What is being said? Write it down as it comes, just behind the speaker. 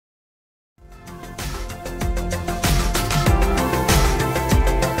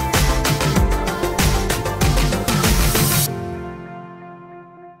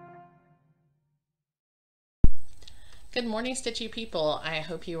Good morning, stitchy people. I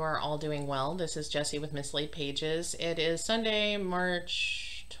hope you are all doing well. This is Jessie with Mislaid Pages. It is Sunday,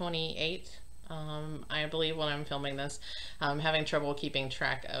 March 28th. I believe when I'm filming this. I'm having trouble keeping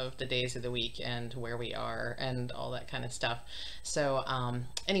track of the days of the week and where we are and all that kind of stuff. So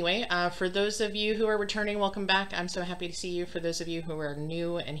anyway, for those of you who are returning, welcome back. I'm so happy to see you. For those of you who are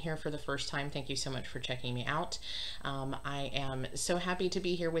new and here for the first time, thank you so much for checking me out. I am so happy to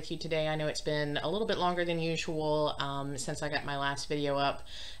be here with you today. I know it's been a little bit longer than usual since I got my last video up.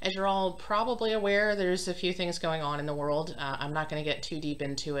 As you're all probably aware, there's a few things going on in the world. I'm not going to get too deep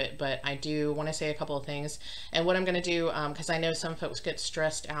into it, but I do want to say a couple of things. And what I'm going to do, because I know some folks get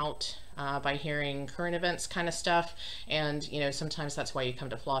stressed out by hearing current events kind of stuff, and you know, sometimes that's why you come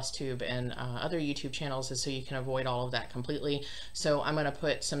to Flosstube and other YouTube channels, is so you can avoid all of that completely. So I'm going to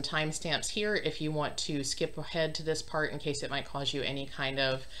put some timestamps here if you want to skip ahead to this part in case it might cause you any kind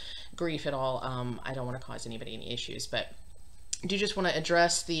of grief at all. I don't want to cause anybody any issues, but I do just want to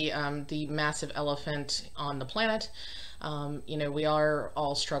address the massive elephant on the planet. You know, we are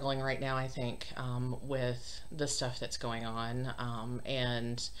all struggling right now, I think, with the stuff that's going on,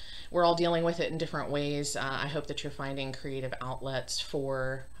 and we're all dealing with it in different ways. I hope that you're finding creative outlets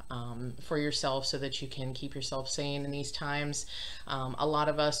for yourself so that you can keep yourself sane in these times. A lot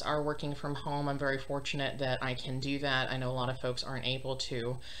of us are working from home. I'm very fortunate that I can do that. I know a lot of folks aren't able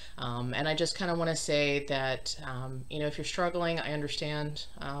to. And I just kind of want to say that, you know, if you're struggling, I understand.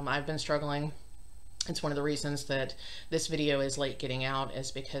 I've been struggling. It's one of the reasons that this video is late getting out,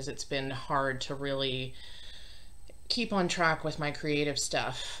 is because it's been hard to really keep on track with my creative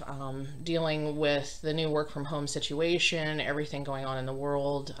stuff, dealing with the new work from home situation, everything going on in the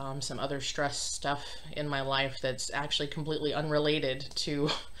world, some other stress stuff in my life that's actually completely unrelated to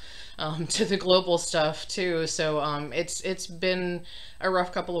the global stuff too. So it's been a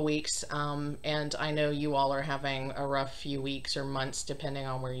rough couple of weeks, and I know you all are having a rough few weeks or months depending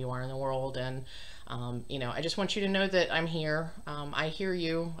on where you are in the world. And you know, I just want you to know that I'm here. I hear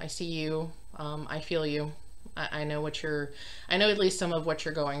you, I see you, I feel you. I know I know at least some of what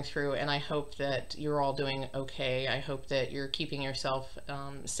you're going through, and I hope that you're all doing okay. I hope that you're keeping yourself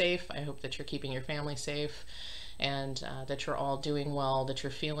safe. I hope that you're keeping your family safe, and that you're all doing well, that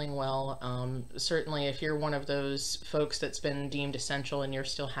you're feeling well. Certainly if you're one of those folks that's been deemed essential and you're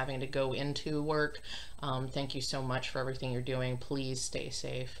still having to go into work, thank you so much for everything you're doing. Please stay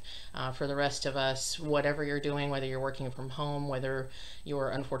safe. For the rest of us, whatever you're doing, whether you're working from home, whether you're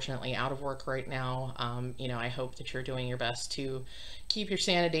unfortunately out of work right now, you know, I hope that you're doing your best to keep your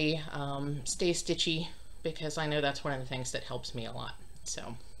sanity, stay stitchy, because I know that's one of the things that helps me a lot.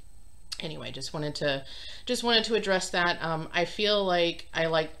 So anyway, just wanted to address that. I feel like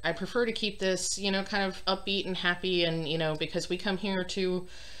I prefer to keep this, you know, kind of upbeat and happy, and you know, because we come here to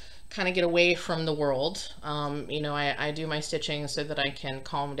kind of get away from the world. You know, I do my stitching so that I can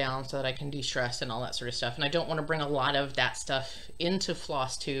calm down, so that I can de-stress and all that sort of stuff. And I don't want to bring a lot of that stuff into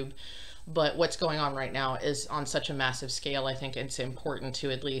Flosstube, but what's going on right now is on such a massive scale. I think it's important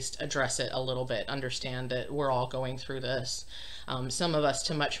to at least address it a little bit, understand that we're all going through this. Some of us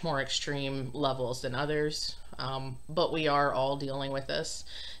to much more extreme levels than others, but we are all dealing with this.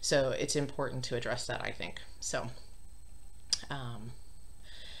 So it's important to address that, I think. So,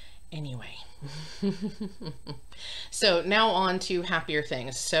 anyway, so now on to happier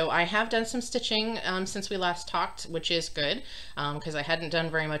things. So I have done some stitching since we last talked, which is good, because I hadn't done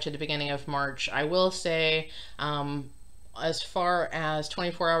very much at the beginning of March. I will say, as far as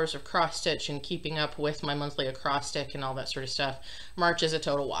 24 hours of cross stitch and keeping up with my monthly acrostic and all that sort of stuff, March is a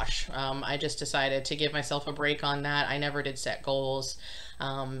total wash. I just decided to give myself a break on that. I never did set goals,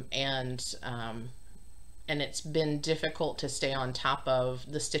 and it's been difficult to stay on top of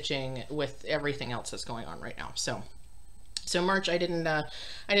the stitching with everything else that's going on right now. So March, I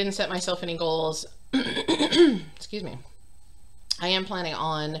didn't set myself any goals. Excuse me. I am planning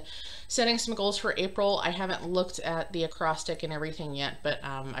on setting some goals for April. I haven't looked at the acrostic and everything yet, but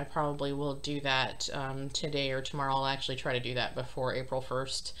I probably will do that today or tomorrow. I'll actually try to do that before April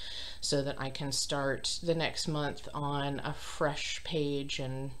 1st so that I can start the next month on a fresh page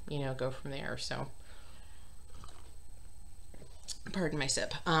and, you know, go from there. So pardon my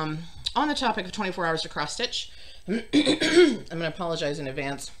sip. On the topic of 24 hours of cross stitch, I'm going to apologize in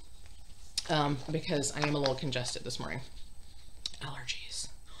advance because I am a little congested this morning. Allergies.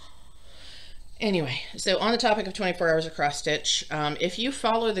 Anyway, so on the topic of 24 hours of cross stitch, if you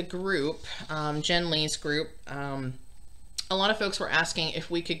follow the group, Jen Lee's group, a lot of folks were asking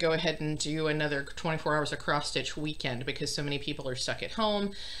if we could go ahead and do another 24 hours of cross stitch weekend, because so many people are stuck at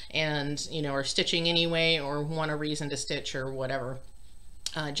home and, you know, are stitching anyway or want a reason to stitch or whatever.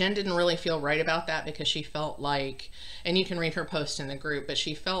 Jen didn't really feel right about that because she felt like, and you can read her post in the group, but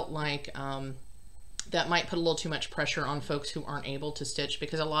she felt like that might put a little too much pressure on folks who aren't able to stitch,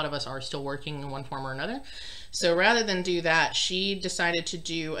 because a lot of us are still working in one form or another. So rather than do that, she decided to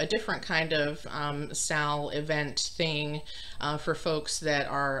do a different kind of SAL event thing for folks that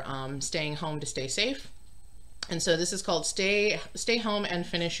are staying home to stay safe. And so this is called Stay Home and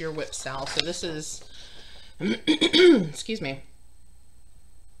Finish Your WIP SAL. So this is, excuse me,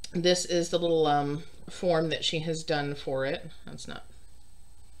 this is the little form that she has done for it. That's not,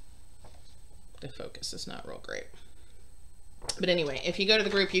 the focus is not real great. But anyway, if you go to the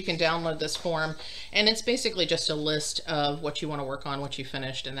group, you can download this form, and it's basically just a list of what you want to work on, what you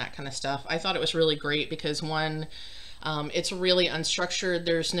finished, and that kind of stuff. I thought it was really great because, one, it's really unstructured.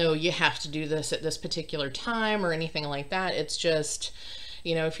 There's no, you have to do this at this particular time or anything like that. It's just,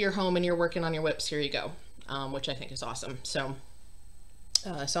 you know, if you're home and you're working on your WIPs, here you go, which I think is awesome. So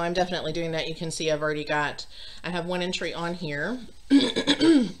I'm definitely doing that. You can see I've already got, I have one entry on here,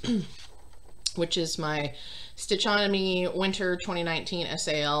 which is my Stitchonomy Winter 2019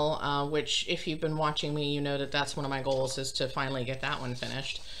 SAL, which if you've been watching me, you know that that's one of my goals, is to finally get that one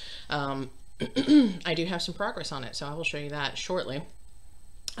finished. I do have some progress on it, so I will show you that shortly.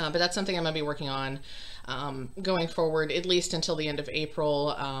 But that's something I'm going to be working on going forward, at least until the end of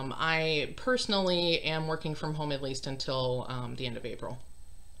April. I personally am working from home at least until the end of April.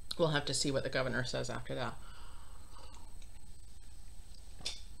 We'll have to see what the governor says after that.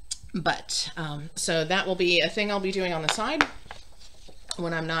 But so that will be a thing I'll be doing on the side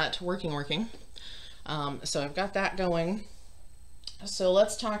when I'm not working. So I've got that going. So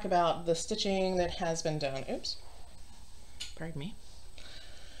let's talk about the stitching that has been done. Oops, pardon me.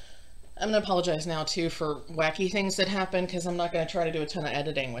 I'm going to apologize now too for wacky things that happen, because I'm not going to try to do a ton of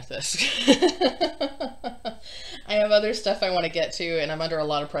editing with this. I have other stuff I want to get to, and I'm under a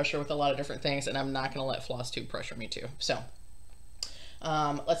lot of pressure with a lot of different things, and I'm not going to let Flosstube pressure me too. So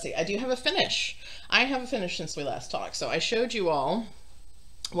let's see, I do have a finish. I have a finish since we last talked. So I showed you all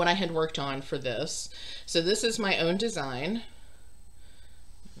what I had worked on for this. So this is my own design.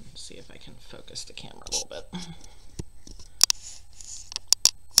 Let's see if I can focus the camera a little bit.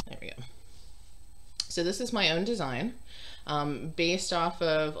 There we go. So this is my own design, based off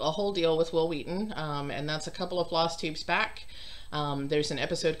of a whole deal with Will Wheaton, and that's a couple of Flosstubes back. There's an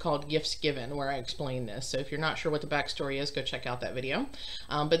episode called Gifts Given where I explain this. So if you're not sure what the backstory is, go check out that video.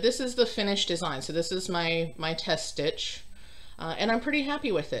 But this is the finished design. So this is my test stitch, and I'm pretty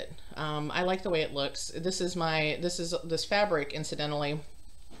happy with it. I like the way it looks. This fabric, incidentally,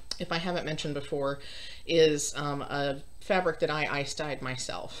 if I haven't mentioned before, is a fabric that I ice-dyed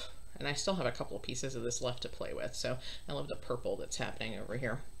myself. And I still have a couple of pieces of this left to play with. So I love the purple that's happening over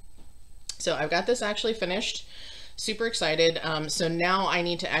here. So I've got this actually finished. Super excited. So now I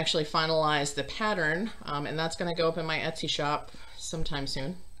need to actually finalize the pattern, and that's going to go up in my Etsy shop sometime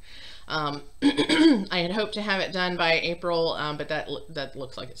soon. I had hoped to have it done by April, but that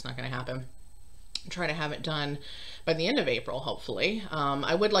looks like it's not going to happen. Try to have it done by the end of April, hopefully.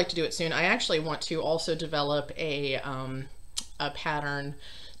 I would like to do it soon. I actually want to also develop a pattern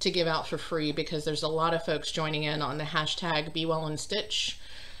to give out for free, because there's a lot of folks joining in on the hashtag Be Well and Stitch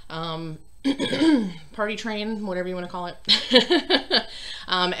party train, whatever you want to call it.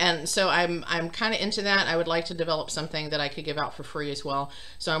 And so I'm kind of into that. I would like to develop something that I could give out for free as well.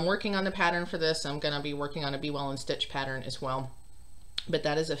 So I'm working on the pattern for this. I'm going to be working on a Be Well and Stitch pattern as well. But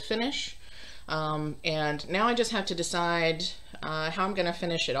that is a finish. And now I just have to decide how I'm going to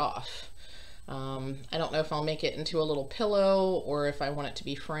finish it off. I don't know if I'll make it into a little pillow or if I want it to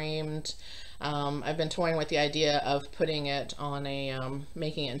be framed. I've been toying with the idea of putting it on a,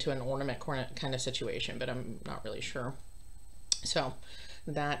 making it into an ornament kind of situation, but I'm not really sure. So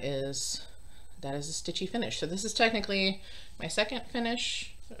that is a stitchy finish. So this is technically my second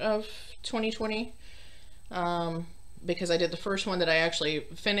finish of 2020. Because I did the first one that I actually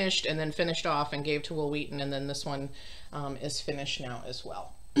finished and then finished off and gave to Will Wheaton, and then this one is finished now as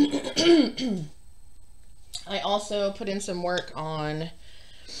well. I also put in some work on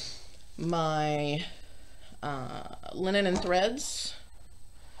my Linen and Threads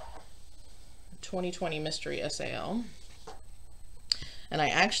 2020 Mystery SAL. And I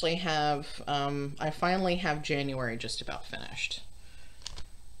actually have, I finally have January just about finished.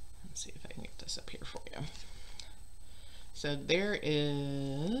 Let's see if I can get this up here for you. So there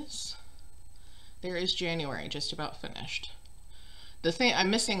is January just about finished. The thing, I'm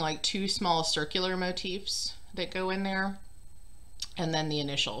missing like 2 small circular motifs that go in there, and then the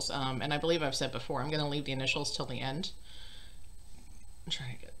initials. And I believe I've said before, I'm going to leave the initials till the end. I'm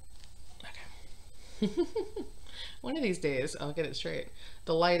trying to get, okay. One of these days, I'll get it straight.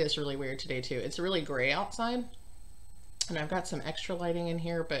 The light is really weird today too. It's really gray outside, and I've got some extra lighting in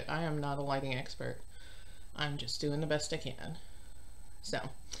here, but I am not a lighting expert. I'm just doing the best I can. So,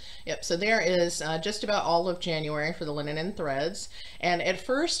 yep, so there is just about all of January for the linen and threads. And at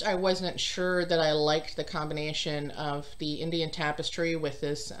first I wasn't sure that I liked the combination of the Indian tapestry with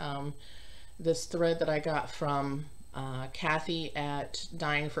this this thread that I got from Kathy at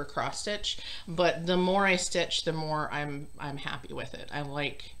Dying for Cross Stitch, but the more I stitch, the more I'm happy with it. I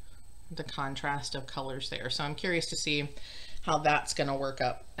like the contrast of colors there, so I'm curious to see how that's going to work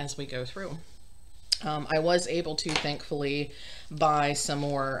up as we go through. I was able to thankfully buy some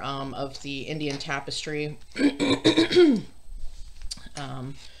more of the Indian tapestry. I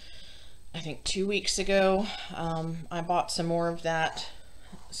think 2 weeks ago I bought some more of that,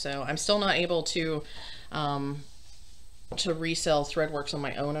 so I'm still not able to resell Threadworks on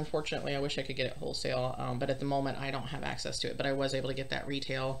my own, unfortunately. I wish I could get it wholesale, but at the moment I don't have access to it, but I was able to get that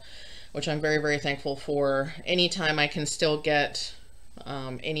retail, which I'm very, very thankful for. Anytime I can still get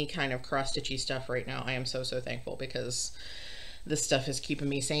any kind of cross stitchy stuff right now, I am so, so thankful, because this stuff is keeping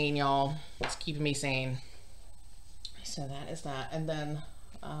me sane, y'all. It's keeping me sane. So that is that. And then,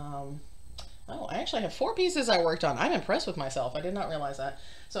 oh, I actually have 4 pieces I worked on. I'm impressed with myself. I did not realize that.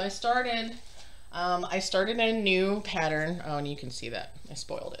 So I started a new pattern. Oh, and you can see that. I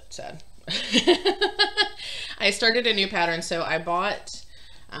spoiled it. Sad. I started a new pattern. So I bought,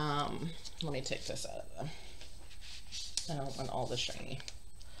 let me take this out of the, I don't want all this shiny.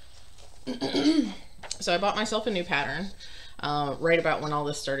 So I bought myself a new pattern right about when all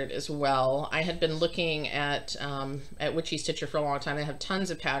this started as well. I had been looking at Witchy Stitcher for a long time. They have tons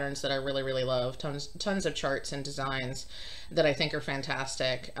of patterns that I really, really love, tons of charts and designs that I think are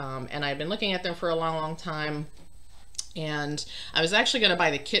fantastic. And I've been looking at them for a long, long time. And I was actually going to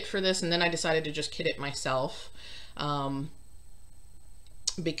buy the kit for this, and then I decided to just kit it myself,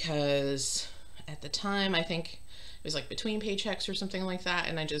 because at the time, I think it was like between paychecks or something like that,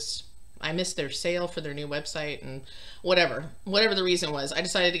 and I missed their sale for their new website, and whatever the reason was, I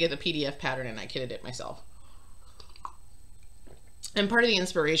decided to get the PDF pattern and I kitted it myself. And part of the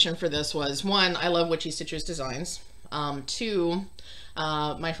inspiration for this was, 1, I love Witchy Stitcher's designs. 2,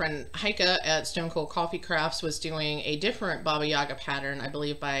 my friend Heike at Stone Cold Coffee Crafts was doing a different Baba Yaga pattern, I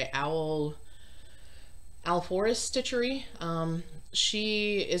believe by Owl Forest Stitchery.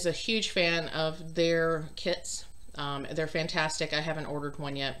 She is a huge fan of their kits. They're fantastic. I haven't ordered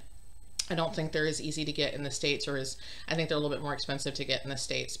one yet. I don't think they're as easy to get in the States, or I think they're a little bit more expensive to get in the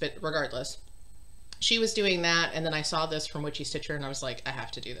States, but regardless, she was doing that, and then I saw this from Witchy Stitcher and I was like, I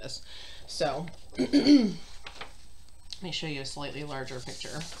have to do this. So let me show you a slightly larger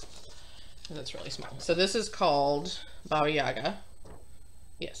picture, because it's really small. So this is called Baba Yaga.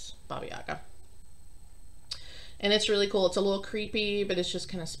 Yes, Baba Yaga. And it's really cool. It's a little creepy, but it's just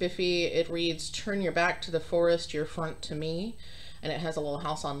kind of spiffy. It reads, "Turn your back to the forest, your front to me." And it has a little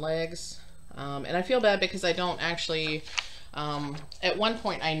house on legs. And I feel bad because I don't actually, at one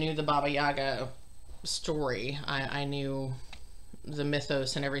point I knew the Baba Yaga story. I knew the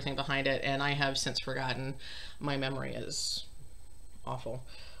mythos and everything behind it, and I have since forgotten. My memory is awful.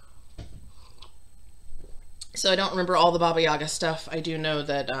 So I don't remember all the Baba Yaga stuff. I do know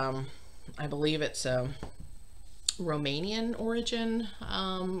that I believe it's a Romanian origin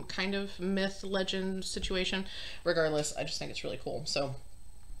kind of myth, legend situation. Regardless, I just think it's really cool. So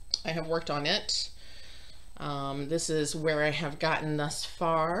I have worked on it. This is where I have gotten thus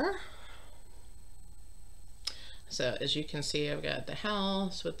far. So as you can see, I've got the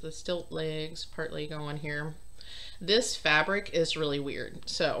house with the stilt legs partly going here. This fabric is really weird.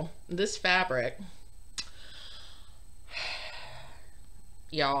 So this fabric,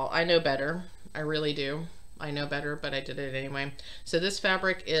 y'all, I know better. I really do. I know better, but I did it anyway. So this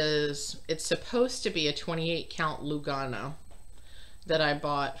fabric it's supposed to be a 28 count Lugana that I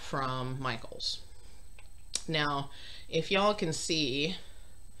bought from Michaels. Now, if y'all can see,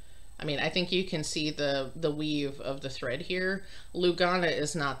 I mean, I think you can see the weave of the thread here. Lugana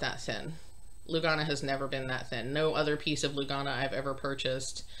is not that thin. Lugana has never been that thin. No other piece of Lugana I've ever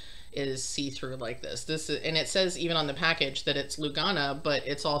purchased is see-through like this. And it says even on the package that it's Lugana, but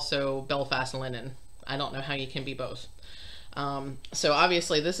it's also Belfast linen. I don't know how you can be both. So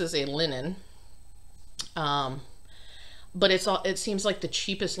obviously this is a linen, but it seems like the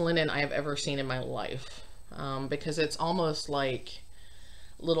cheapest linen I have ever seen in my life, because it's almost like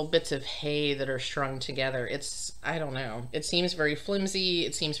little bits of hay that are strung together. I don't know. It seems very flimsy.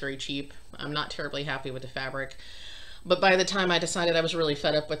 It seems very cheap. I'm not terribly happy with the fabric, but by the time I decided I was really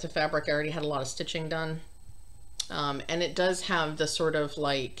fed up with the fabric, I already had a lot of stitching done. And it does have the sort of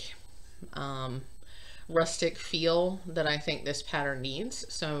like, rustic feel that I think this pattern needs.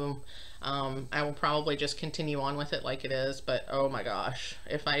 So I will probably just continue on with it like it is, but oh my gosh,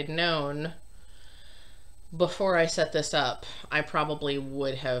 if I'd known before I set this up, I probably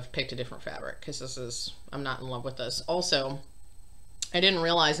would have picked a different fabric, because I'm not in love with this. Also, I didn't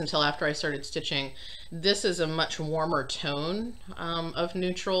realize until after I started stitching, this is a much warmer tone of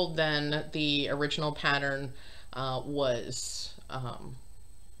neutral than the original pattern was,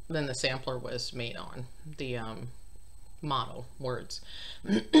 than the sampler was made on, the model words.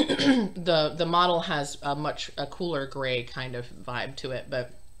 The model has a cooler gray kind of vibe to it,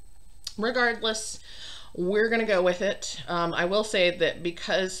 but regardless, we're gonna go with it. I will say that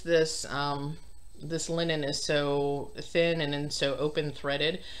because this linen is so thin and so open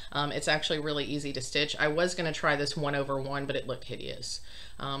threaded, it's actually really easy to stitch. I was going to try this 1/1, but it looked hideous.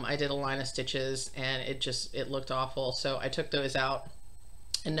 I did a line of stitches and it looked awful, so I took those out,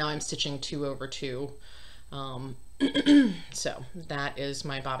 and now I'm stitching 2/2. So that is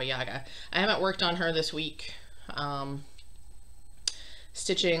my Baba Yaga. I haven't worked on her this week.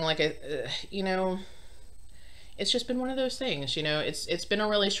 Stitching like you know, it's just been one of those things, you know. It's been a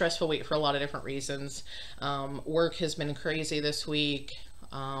really stressful week for a lot of different reasons. Work has been crazy this week,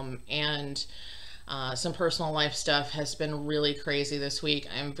 and some personal life stuff has been really crazy this week.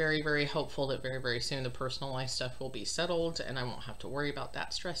 I'm very, very hopeful that very, very soon the personal life stuff will be settled and I won't have to worry about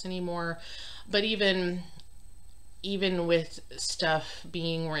that stress anymore. But even with stuff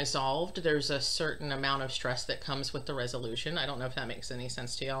being resolved, there's a certain amount of stress that comes with the resolution. I don't know if that makes any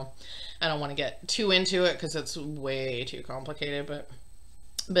sense to y'all. I don't want to get too into it because it's way too complicated,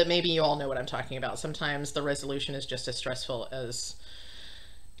 but maybe you all know what I'm talking about. Sometimes the resolution is just as stressful as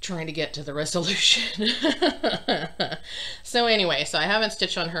trying to get to the resolution. So anyway, so I haven't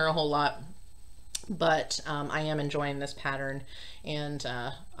stitched on her a whole lot, but I am enjoying this pattern, and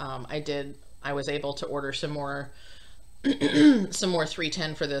I was able to order some more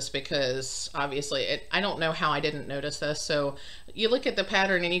 310 for this, because obviously I don't know how I didn't notice this. So you look at the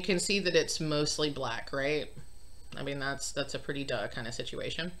pattern and you can see that it's mostly black, right? I mean, that's a pretty duh kind of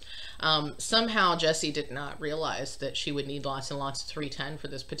situation. Somehow Jessie did not realize that she would need lots and lots of 310 for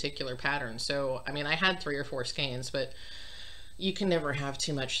this particular pattern. So I mean, I had 3 or 4 skeins, but you can never have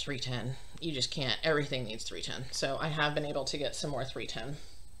too much 310. You just can't. Everything needs 310. So I have been able to get some more 310.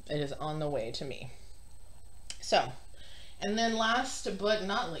 It is on the way to me. So, and then last but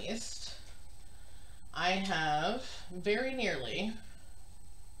not least, I have very nearly,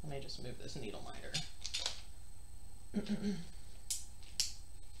 let me just move this needle minder.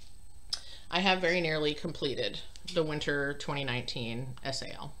 I have very nearly completed the winter 2019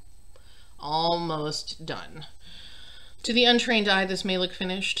 SAL. Almost done. To the untrained eye, this may look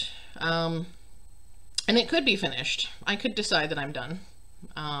finished, and it could be finished. I could decide that I'm done.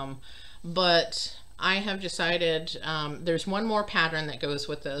 But I have decided there's one more pattern that goes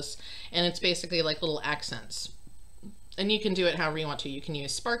with this, and it's basically like little accents. And you can do it however you want to. You can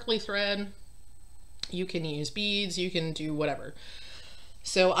use sparkly thread, you can use beads, you can do whatever.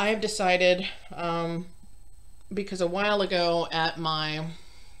 So I've decided, because a while ago at my,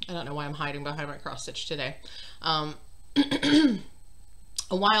 I don't know why I'm hiding behind my cross stitch today. A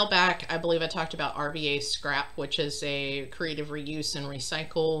while back, I believe I talked about RVA Scrap, which is a creative reuse and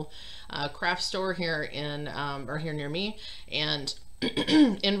recycle craft store here in, or here near me, and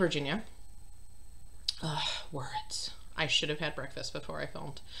in Virginia. Words. I should have had breakfast before I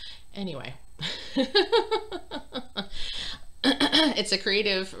filmed. Anyway. It's a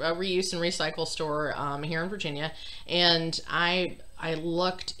creative reuse and recycle store here in Virginia, and I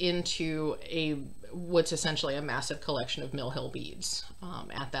looked into what's essentially a massive collection of Mill Hill beads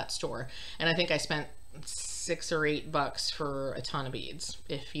at that store, and I think I spent $6 or $8 for a ton of beads.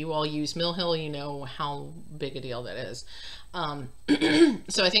 If you all use Mill Hill, you know how big a deal that is.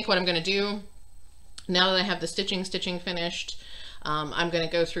 So I think what I'm going to do, now that I have the stitching finished, I'm going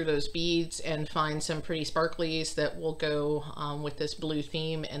to go through those beads and find some pretty sparklies that will go with this blue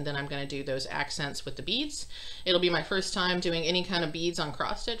theme, and then I'm going to do those accents with the beads. It'll be my first time doing any kind of beads on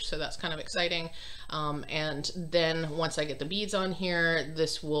cross stitch, so that's kind of exciting. And then once I get the beads on here,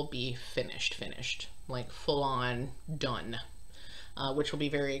 this will be finished, like full on done, which will be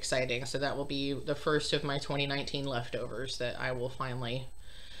very exciting. So that will be the first of my 2019 leftovers that I will finally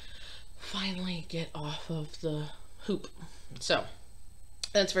get off of the hoop. So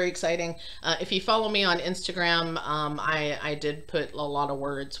that's very exciting. If you follow me on Instagram, I did put a lot of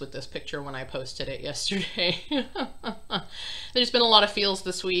words with this picture when I posted it yesterday. There's been a lot of feels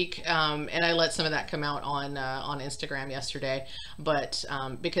this week, and I let some of that come out on Instagram yesterday. But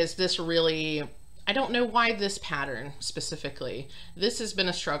because this really, I don't know why this pattern specifically. This has been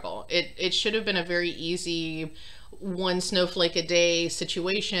a struggle. It should have been a very easy one snowflake a day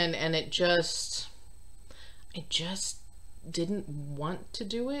situation, and I just didn't want to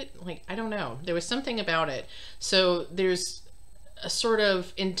do it. Like, I don't know. There was something about it. So there's a sort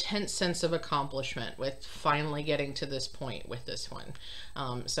of intense sense of accomplishment with finally getting to this point with this one.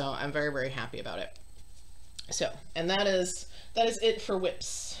 So I'm very, very happy about it. So, and that is it for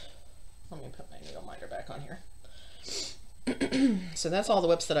whips. Let me put my needle minder back on here. So that's all the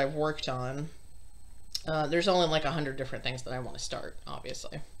whips that I've worked on. There's only like 100 different things that I want to start,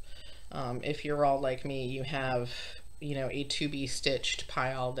 obviously. If you're all like me, you have, you know, a to be stitched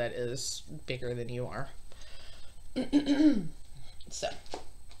pile that is bigger than you are. So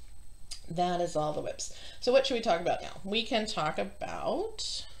that is all the whips. So what should we talk about now? We can talk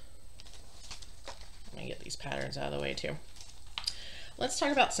about, let me get these patterns out of the way too. Let's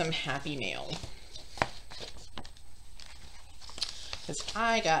talk about some happy mail. Because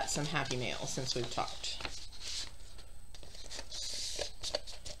I got some happy mail since we've talked.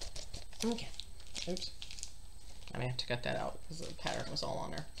 Okay. Oops. I may have to cut that out because the pattern was all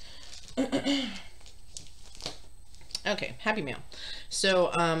on there. Okay, happy mail. So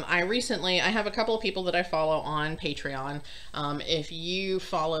I have a couple of people that I follow on Patreon. If you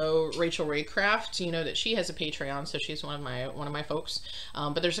follow Rachel Raycraft, you know that she has a Patreon, so she's one of my folks.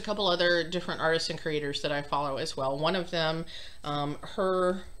 But there's a couple other different artists and creators that I follow as well. One of them,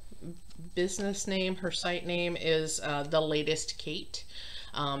 her business name, her site name is The Latest Kate.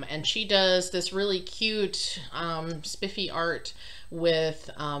 And she does this really cute, spiffy art with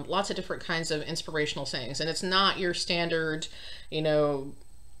lots of different kinds of inspirational sayings. And it's not your standard, you know,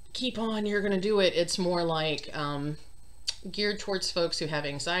 keep on, you're going to do it. It's more like geared towards folks who have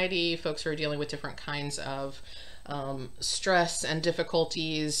anxiety, folks who are dealing with different kinds of stress and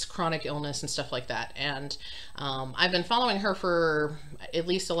difficulties, chronic illness and stuff like that. And I've been following her for at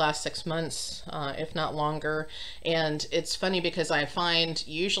least the last 6 months, if not longer. And it's funny because I find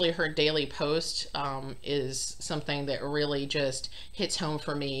usually her daily post is something that really just hits home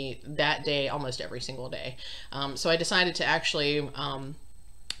for me that day, almost every single day. So I decided to actually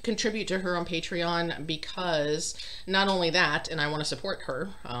contribute to her on Patreon, because not only that, and I want to support her,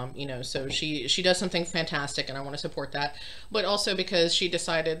 you know, so she does something fantastic and I want to support that, but also because she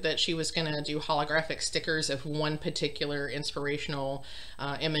decided that she was going to do holographic stickers of one particular inspirational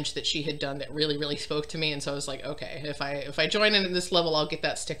image that she had done that really, really spoke to me. And so I was like, okay, if I join in at this level, I'll get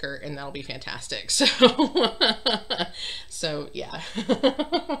that sticker and that'll be fantastic. So, so yeah.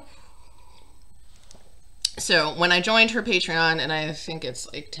 So when I joined her Patreon, and I think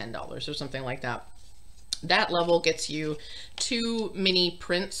it's like $10 or something like that, that level gets you 2 mini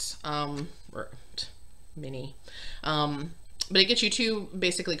prints, but it gets you 2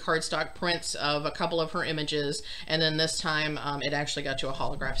 basically cardstock prints of a couple of her images. And then this time it actually got you a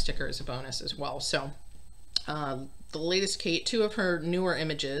holograph sticker as a bonus as well. So The Latest Kate, 2 of her newer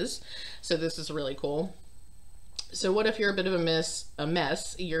images. So this is really cool. So what if you're a bit of a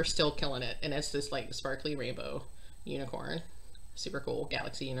mess, you're still killing it. And it's this like sparkly rainbow unicorn, super cool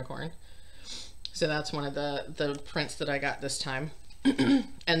galaxy unicorn. So that's one of the prints that I got this time.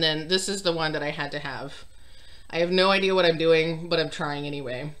 And then this is the one that I had to have. I have no idea what I'm doing, but I'm trying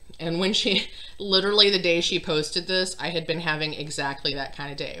anyway. And when literally the day she posted this, I had been having exactly that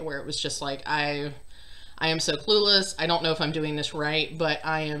kind of day where it was just like, I am so clueless. I don't know if I'm doing this right, but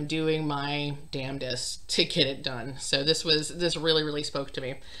I am doing my damnedest to get it done. So this really, really spoke to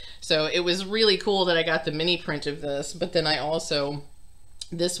me. So it was really cool that I got the mini print of this, but then I also,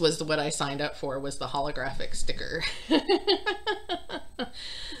 this was what I signed up for, was the holographic sticker.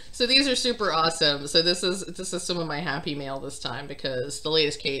 So these are super awesome. So this is some of my happy mail this time, because The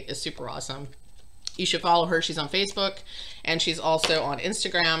Latest Kate is super awesome. You should follow her. She's on Facebook and she's also on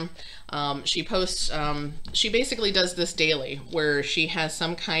Instagram. She posts, she basically does this daily where she has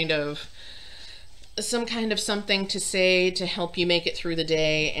some kind of something to say to help you make it through the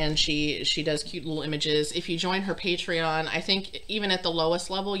day, and she does cute little images. If you join her Patreon, I think even at the lowest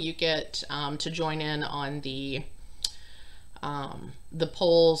level you get to join in on the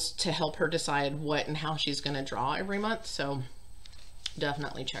polls to help her decide what and how she's going to draw every month. So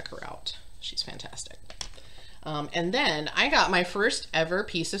definitely check her out. She's fantastic. And then I got my first ever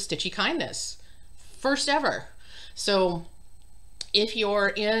piece of Stitchy Kindness. First ever. So if you're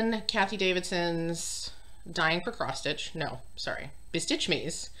in Kathy Davidson's Dying for Cross Stitch, no, sorry, Bestitch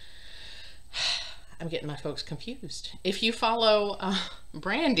Me's, I'm getting my folks confused. If you follow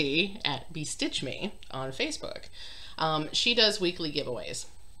Brandy at Bestitch Me on Facebook, she does weekly giveaways.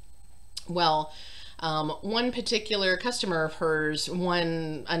 Well, One particular customer of hers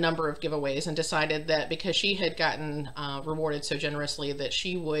won a number of giveaways and decided that because she had gotten rewarded so generously that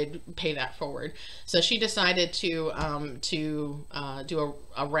she would pay that forward. So she decided to do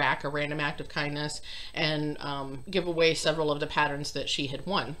a rack, a random act of kindness, and give away several of the patterns that she had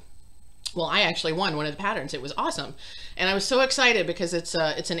won. Well, I actually won one of the patterns. It was awesome. And I was so excited because it's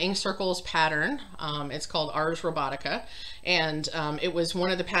an ink circles pattern. It's called Ars Robotica. And it was one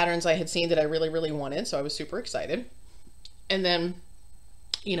of the patterns I had seen that I really, really wanted. So I was super excited. And then,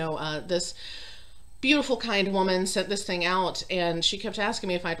 you know, this beautiful, kind woman sent this thing out, and she kept asking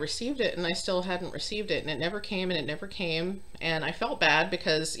me if I'd received it, and I still hadn't received it, and it never came, and it never came. And I felt bad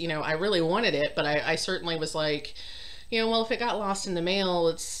because, you know, I really wanted it, but I certainly was like, you know, well, if it got lost in the mail,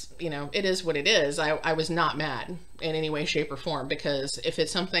 it's, you know, it is what it is. I was not mad in any way, shape, or form, because if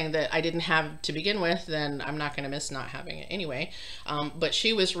it's something that I didn't have to begin with, then I'm not going to miss not having it anyway. But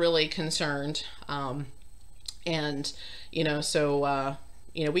she was really concerned. And, you know, so,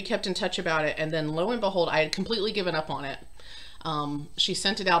 you know, we kept in touch about it. And then lo and behold, I had completely given up on it. She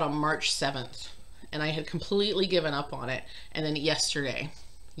sent it out on March 7th, and I had completely given up on it. And then yesterday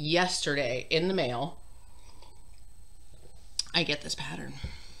in the mail, I get this pattern,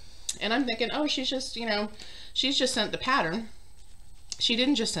 and I'm thinking, oh, she's just, you know, she's just sent the pattern. She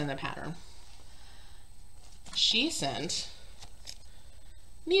didn't just send the pattern. She sent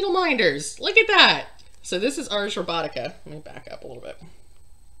needle minders. Look at that. So this is Ars Robotica. Let me back up a little bit.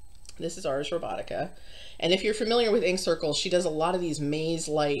 This is Ars Robotica. And if you're familiar with ink circles, she does a lot of these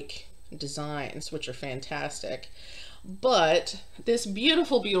maze-like designs, which are fantastic. But this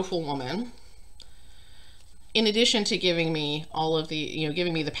beautiful, beautiful woman, in addition to giving me all of the, you know,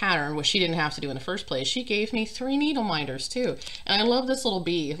 giving me the pattern, which she didn't have to do in the first place, she gave me 3 needle minders too. And I love this little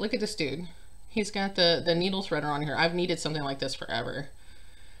bee. Look at this dude. He's got the needle threader on here. I've needed something like this forever.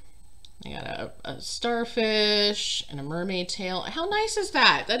 I got a starfish and a mermaid tail. How nice is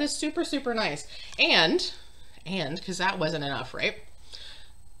that? That is super, super nice. And because that wasn't enough, right?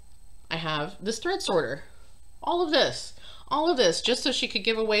 I have this thread sorter. All of this, just so she could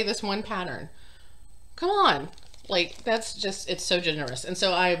give away this one pattern. Come on, like, that's just, it's so generous. And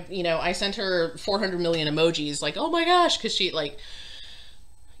so I, you know, I sent her 400 million emojis, like, oh my gosh, because she, like,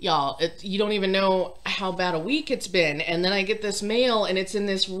 y'all, you don't even know how bad a week it's been. And then I get this mail, and it's in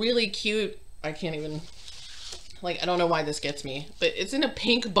this really cute, I can't even, like, I don't know why this gets me, but it's in a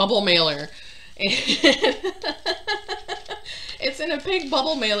pink bubble mailer. It's in a pink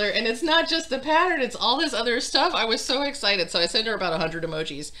bubble mailer, and it's not just the pattern, it's all this other stuff. I was so excited. So I sent her about 100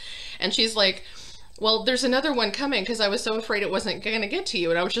 emojis, and she's like, well, there's another one coming, because I was so afraid it wasn't going to get to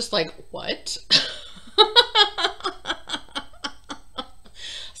you. And I was just like, what?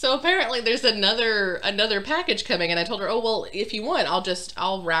 So apparently there's another package coming, and I told her, oh, well, if you want,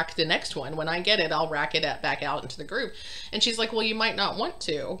 I'll rack the next one. When I get it, I'll rack it back out into the group. And she's like, well, you might not want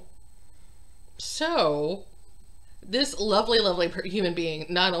to. So this lovely, lovely human being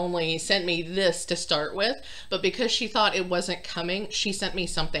not only sent me this to start with, but because she thought it wasn't coming, she sent me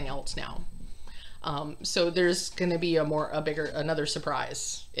something else now. So there's going to be another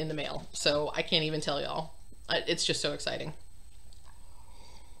surprise in the mail. So I can't even tell y'all. It's just so exciting.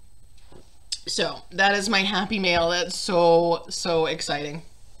 So that is my happy mail. That's so, so exciting.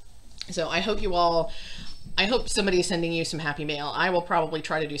 So I hope I hope somebody's sending you some happy mail. I will probably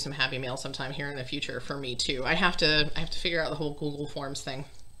try to do some happy mail sometime here in the future for me too. I have to figure out the whole Google Forms thing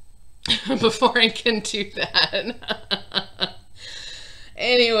before I can do that.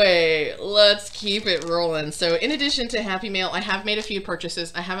 Anyway, let's keep it rolling. So in addition to happy mail, I have made a few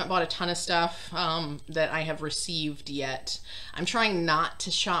purchases. I haven't bought a ton of stuff that I have received yet. I'm trying not to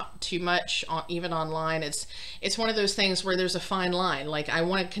shop too much, even online. It's one of those things where there's a fine line. Like, I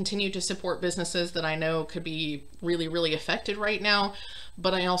want to continue to support businesses that I know could be really, really affected right now,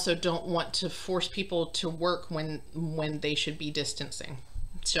 but I also don't want to force people to work when they should be distancing.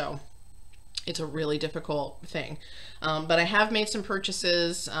 So it's a really difficult thing. But I have made some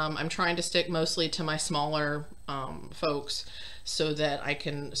purchases. I'm trying to stick mostly to my smaller folks so that I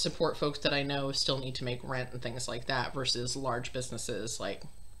can support folks that I know still need to make rent and things like that versus large businesses like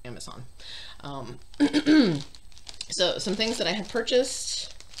Amazon. So some things that I have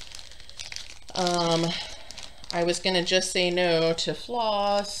purchased. I was gonna just say no to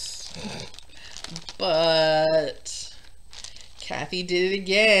Floss, but Kathy did it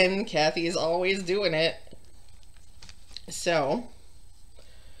again. Kathy is always doing it. So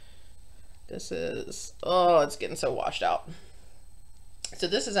this is, oh, it's getting so washed out. So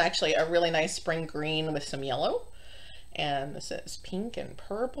this is actually a really nice spring green with some yellow, and this is pink and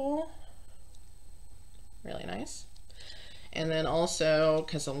purple. Really nice. And then also,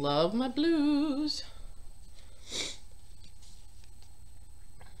 because I love my blues,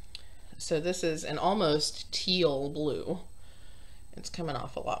 So this is an almost teal blue. It's coming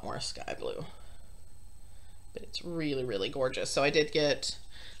off a lot more sky blue, but it's really, really gorgeous. So I did get,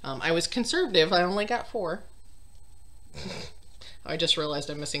 I was conservative. I only got 4. I just realized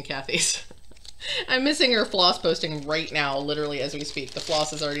I'm missing Kathy's. I'm missing her floss posting right now, literally as we speak. The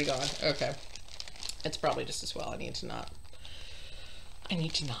floss is already gone. Okay. It's probably just as well. I need to not.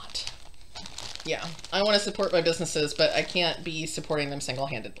 Yeah, I want to support my businesses, but I can't be supporting them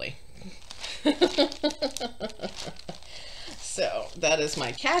single-handedly. So that is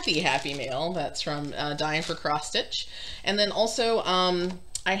my Kathy Happy Mail. That's from Dying for Cross Stitch. And then also,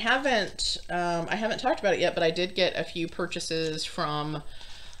 I haven't talked about it yet, but I did get a few purchases from,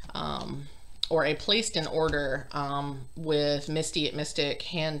 or I placed an order with Misty at Mystic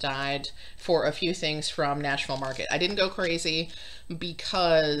hand dyed for a few things from Nashville Market. I didn't go crazy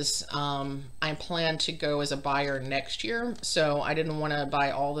because I plan to go as a buyer next year, so I didn't want to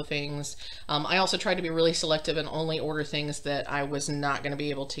buy all the things. I also tried to be really selective and only order things that I was not going to be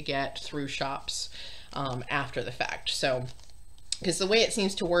able to get through shops after the fact. So, because the way it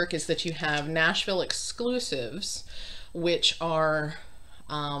seems to work is that you have Nashville exclusives, which are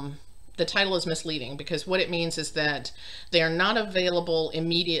the title is misleading, because what it means is that they are not available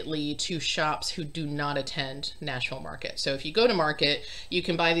immediately to shops who do not attend Nashville Market. So if you go to Market, you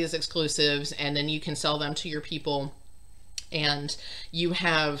can buy these exclusives and then you can sell them to your people, and you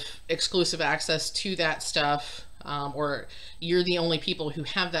have exclusive access to that stuff, or you're the only people who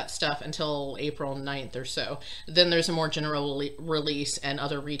have that stuff until April 9th or so. Then there's a more general release, and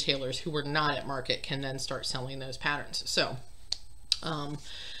other retailers who were not at Market can then start selling those patterns.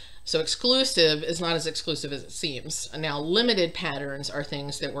 So exclusive is not as exclusive as it seems. Now, limited patterns are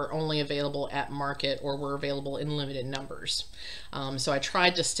things that were only available at Market or were available in limited numbers. So I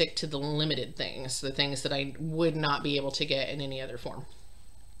tried to stick to the limited things, the things that I would not be able to get in any other form.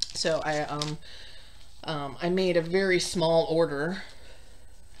 So I made a very small order,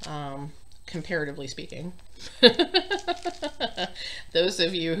 comparatively speaking. Those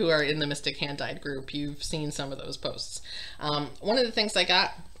of you who are in the Mystic Hand Dyed group, you've seen some of those posts. One of the things I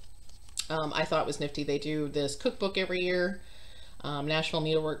got, I thought was nifty. They do this cookbook every year, National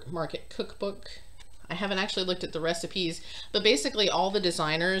Needlework Market Cookbook. I haven't actually looked at the recipes, but basically all the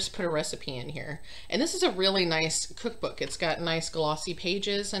designers put a recipe in here. And this is a really nice cookbook. It's got nice glossy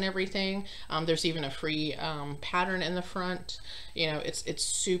pages and everything. There's even a free pattern in the front. You know, it's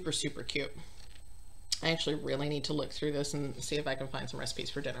super, super cute. I actually really need to look through this and see if I can find some recipes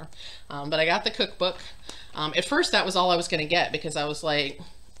for dinner. But I got the cookbook. At first that was all I was going to get, because I was like,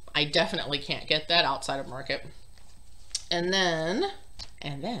 I definitely can't get that outside of Market. And then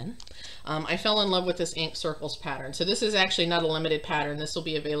I fell in love with this ink circles pattern. So this is actually not a limited pattern. This will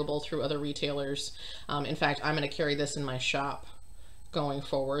be available through other retailers. In fact, I'm going to carry this in my shop going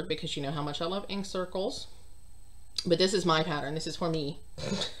forward, because you know how much I love ink circles. But this is my pattern. This is for me.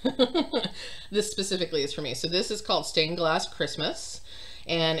 This specifically is for me. So this is called Stained Glass Christmas,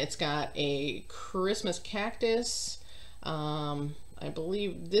 and it's got a Christmas cactus. I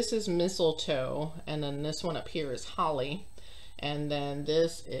believe this is mistletoe, and then this one up here is holly, and then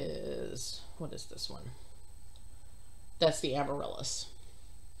this is, what is this one? That's the amaryllis.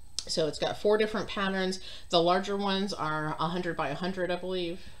 So it's got 4 different patterns. The larger ones are 100 by 100, I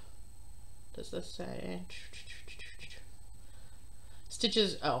believe. Does this say?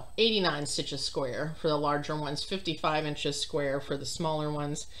 Stitches, oh, 89 stitches square for the larger ones, 55 inches square for the smaller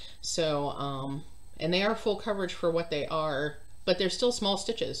ones. So, and they are full coverage for what they are, but they're still small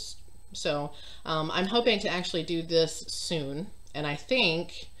stitches. So I'm hoping to actually do this soon. And I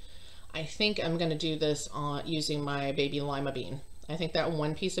think I'm going to do this on using my baby lima bean. I think that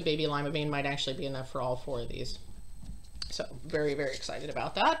one piece of baby lima bean might actually be enough for all 4 of these. So very, very excited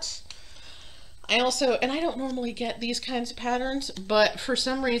about that. I also, and I don't normally get these kinds of patterns, but for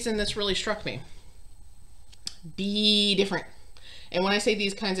some reason this really struck me. Be different. And when I say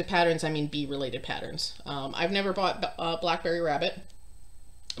these kinds of patterns, I mean bee related patterns. I've never bought Blackberry Rabbit,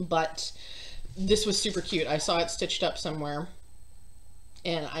 but this was super cute. I saw it stitched up somewhere,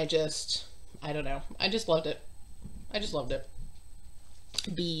 and I don't know. I just loved it. I just loved it.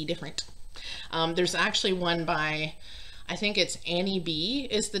 Be different. There's actually one by, I think it's Annie B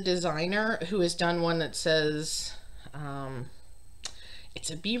is the designer, who has done one that says, it's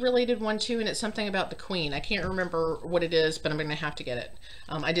a bee related one too, and it's something about the queen. I can't remember what it is, but I'm going to have to get it.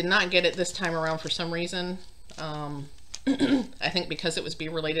 I did not get it this time around for some reason. I think because it was bee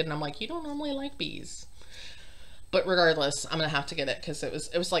related, and I'm like, you don't normally like bees. But regardless, I'm going to have to get it, because it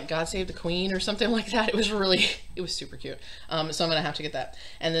was like God Save the Queen or something like that. It was super cute. So I'm going to have to get that.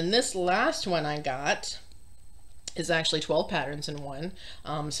 And then this last one I got is actually 12 patterns in one.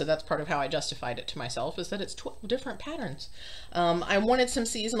 So that's part of how I justified it to myself, is that it's 12 different patterns. I wanted some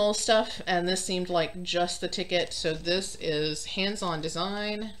seasonal stuff, and this seemed like just the ticket. So this is Hands-On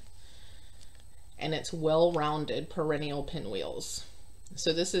Design, and it's Well-Rounded Perennial Pinwheels.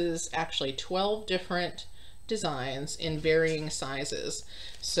 So this is actually 12 different designs in varying sizes.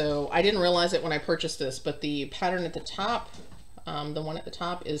 So I didn't realize it when I purchased this, but the pattern at the top, the one at the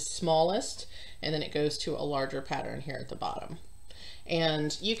top is smallest, and then it goes to a larger pattern here at the bottom.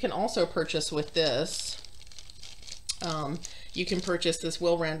 And you can also purchase with this, you can purchase this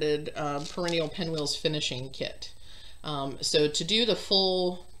Well-Rounded Perennial Pinwheels Finishing Kit. So to do the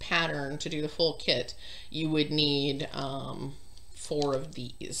full pattern, to do the full kit, you would need 4 of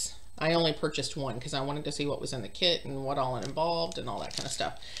these. I only purchased one because I wanted to see what was in the kit and what all it involved and all that kind of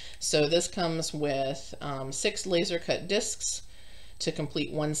stuff. So this comes with 6 laser cut discs to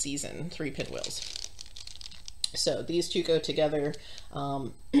complete 1 season, 3 pinwheels. So these two go together.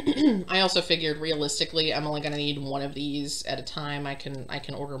 I also figured realistically I'm only going to need 1 of these at a time. I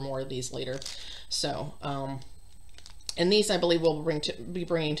can order more of these later. So and these I believe we'll be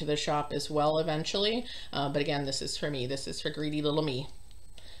bringing to the shop as well eventually. But again, this is for me. This is for greedy little me.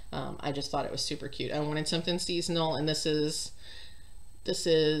 I just thought it was super cute. I wanted something seasonal, and it's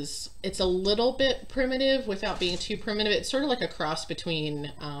a little bit primitive without being too primitive. It's sort of like a cross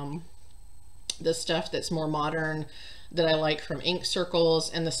between the stuff that's more modern that I like from ink circles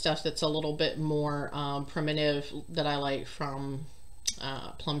and the stuff that's a little bit more primitive that I like from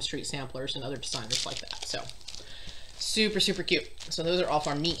Plum Street samplers and other designers like that. So super, super cute. So those are all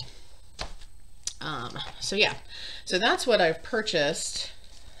for me. So yeah, so that's what I've purchased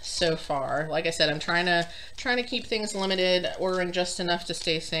so far. Like I said, I'm trying to keep things limited, ordering just enough to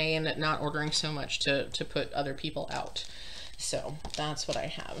stay sane, not ordering so much to put other people out. So that's what I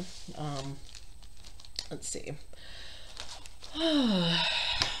have. Let's see.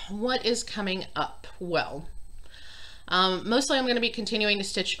 What is coming up? Well, mostly I'm going to be continuing to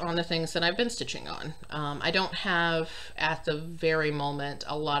stitch on the things that I've been stitching on. I don't have, at the very moment,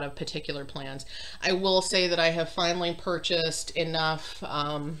 a lot of particular plans. I will say that I have finally purchased enough,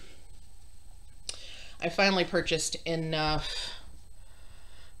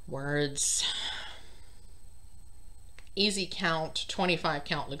 easy count 25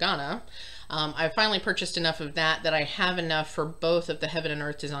 count Lugana. I finally purchased enough of that I have enough for both of the Heaven and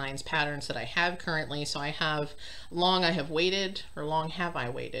Earth Designs patterns that I have currently. So I have Long Have I Waited,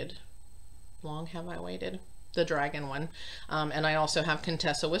 the dragon one, and I also have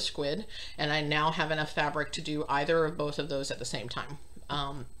Contessa with Squid, and I now have enough fabric to do either of both of those at the same time.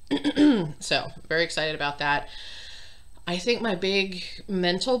 So very excited about that. I think my big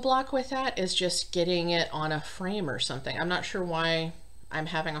mental block with that is just getting it on a frame or something. I'm not sure why I'm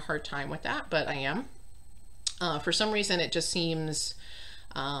having a hard time with that, but I am. For some reason it just seems,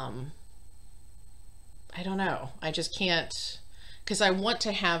 I don't know, I just can't, because I want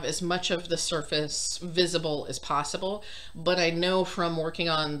to have as much of the surface visible as possible, but I know from working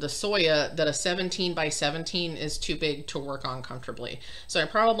on the Soya that a 17 by 17 is too big to work on comfortably. So I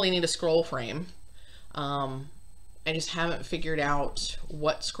probably need a scroll frame. I just haven't figured out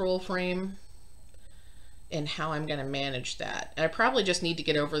what scroll frame and how I'm going to manage that. And I probably just need to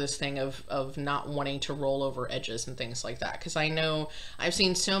get over this thing of not wanting to roll over edges and things like that. Because I know I've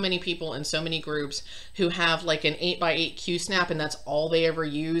seen so many people in so many groups who have like an 8x8 Q-snap and that's all they ever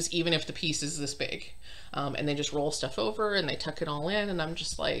use, even if the piece is this big. And they just roll stuff over and they tuck it all in, and I'm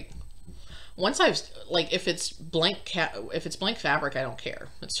just like, once I've, like, if it's blank fabric, I don't care.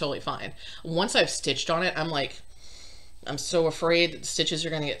 It's totally fine. Once I've stitched on it, I'm like, I'm so afraid that the stitches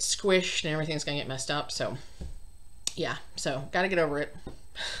are going to get squished and everything's going to get messed up. So yeah, so got to get over it.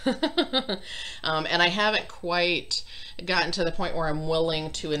 And I haven't quite gotten to the point where I'm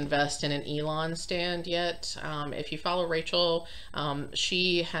willing to invest in an Elon stand yet. If you follow Rachel,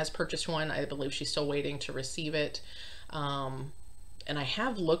 she has purchased one. I believe she's still waiting to receive it. And I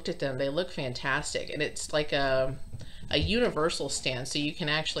have looked at them. They look fantastic. And it's like a universal stand. So you can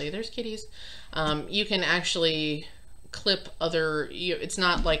actually, there's kitties. You can actually clip other, it's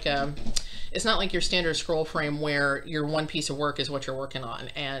not like your standard scroll frame where your one piece of work is what you're working on,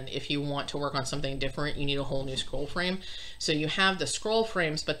 and if you want to work on something different you need a whole new scroll frame. So you have the scroll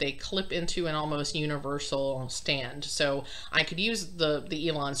frames, but they clip into an almost universal stand. So I could use the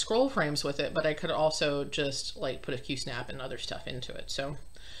Elon scroll frames with it, but I could also just like put a Q-snap and other stuff into it. So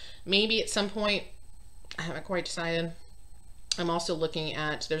maybe at some point, I haven't quite decided. I'm also looking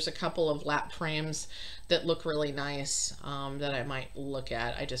at, there's a couple of lap frames that look really nice that I might look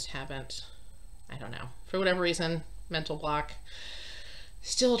at. I just haven't, I don't know, for whatever reason, mental block,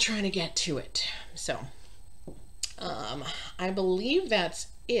 still trying to get to it. So I believe that's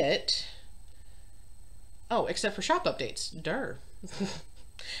it. Oh, except for shop updates. Durr.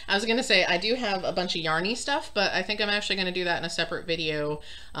 I was gonna say I do have a bunch of yarny stuff, but I think I'm actually gonna do that in a separate video,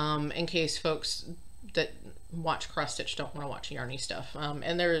 in case folks that watch cross stitch don't want to watch yarny stuff.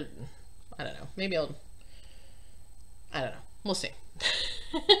 And they're, I don't know, maybe I don't know. We'll see.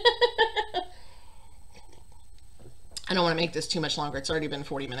 I don't want to make this too much longer. It's already been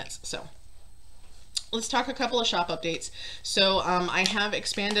 40 minutes, so. Let's talk a couple of shop updates. So I have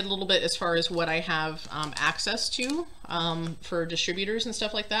expanded a little bit as far as what I have access to for distributors and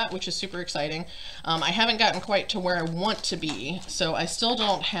stuff like that, which is super exciting. I haven't gotten quite to where I want to be, so I still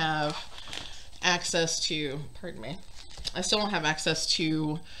don't have access to, pardon me, I still don't have access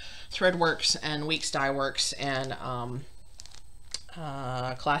to Threadworks and Weeks Dye Works and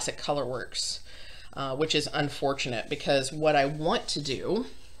Classic Colorworks, which is unfortunate because what I want to do,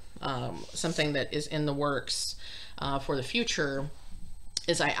 something that is in the works for the future,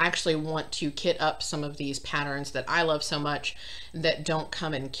 is I actually want to kit up some of these patterns that I love so much that don't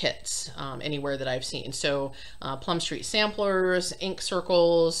come in kits anywhere that I've seen. So Plum Street Samplers, Ink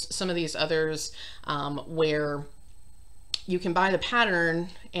Circles, some of these others where you can buy the pattern,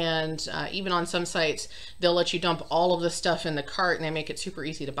 and even on some sites they'll let you dump all of the stuff in the cart and they make it super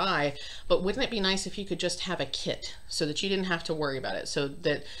easy to buy. But wouldn't it be nice if you could just have a kit so that you didn't have to worry about it, so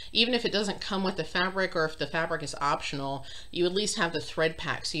that even if it doesn't come with the fabric, or if the fabric is optional, you at least have the thread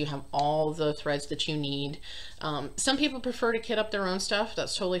pack so you have all the threads that you need. Some people prefer to kit up their own stuff.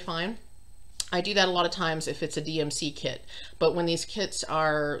 That's totally fine. I do that a lot of times if it's a DMC kit, but when these kits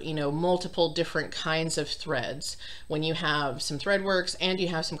are, you know, multiple different kinds of threads, when you have some Threadworks and you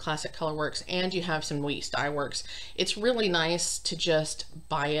have some Classic Colorworks and you have some Weeks Dye Works, it's really nice to just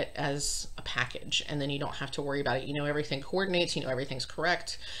buy it as a package, and then you don't have to worry about it. You know, everything coordinates, you know, everything's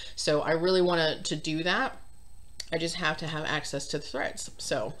correct. So I really want to do that. I just have to have access to the threads.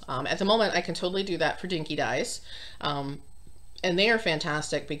 So at the moment I can totally do that for Dinky Dyes. And they are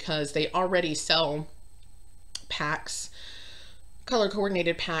fantastic because they already sell packs, color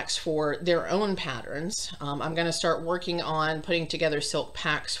coordinated packs for their own patterns. I'm going to start working on putting together silk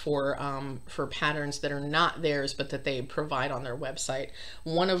packs for patterns that are not theirs, but that they provide on their website.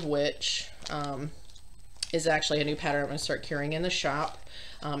 One of which is actually a new pattern I'm going to start carrying in the shop.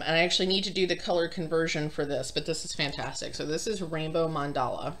 And I actually need to do the color conversion for this, but this is fantastic. So this is Rainbow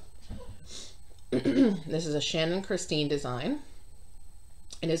Mandala. This is a Shannon Christine design.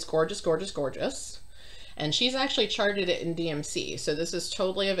 It is gorgeous, gorgeous, gorgeous. And she's actually charted it in DMC. So this is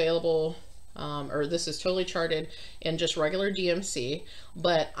totally available, or this is totally charted in just regular DMC,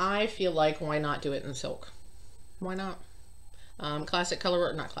 but I feel like why not do it in silk? Why not? Classic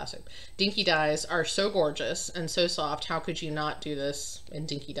Color, not Classic, Dinky Dyes are so gorgeous and so soft. How could you not do this in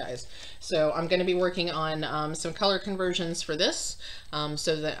Dinky Dyes? So I'm going to be working on some color conversions for this,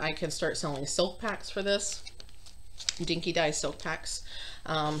 so that I can start selling silk packs for this, Dinky Dye silk packs.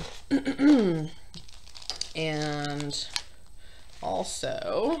 And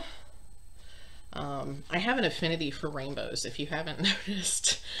also I have an affinity for rainbows, if you haven't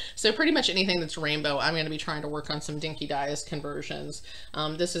noticed. So pretty much anything that's rainbow, I'm going to be trying to work on some Dinky Dyes conversions.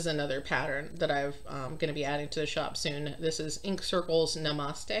 This is another pattern that I'm going to be adding to the shop soon. This is Ink Circles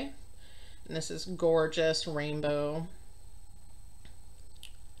Namaste, and this is gorgeous rainbow.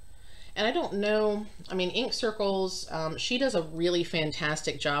 And I don't know, I mean, Ink Circles, she does a really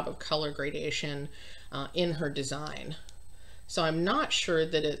fantastic job of color gradation in her design. So I'm not sure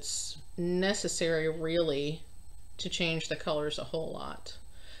that it's necessary really to change the colors a whole lot,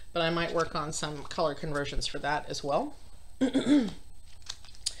 but I might work on some color conversions for that as well.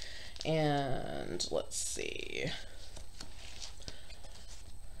 And let's see.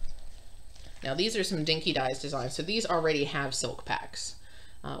 Now these are some Dinky Dyes designs. So these already have silk packs,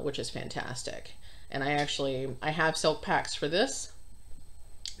 which is fantastic. And I have silk packs for this.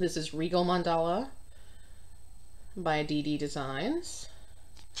 This is Regal Mandala by DD Designs.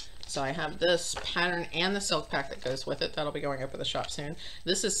 So I have this pattern and the silk pack that goes with it. That'll be going up at the shop soon.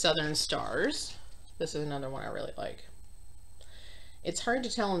 This is Southern Stars. This is another one I really like. It's hard to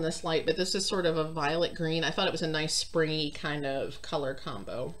tell in this light, but this is sort of a violet green. I thought it was a nice springy kind of color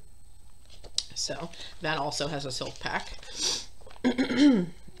combo. So that also has a silk pack.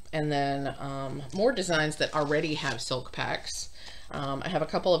 And then more designs that already have silk packs. I have a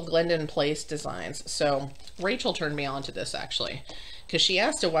couple of Glendon Place designs. So Rachel turned me on to this actually, because she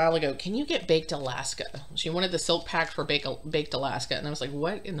asked a while ago, can you get Baked Alaska? She wanted the silk pack for Baked Alaska. And I was like,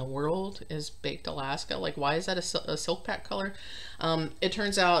 what in the world is Baked Alaska? Like, why is that a silk pack color? It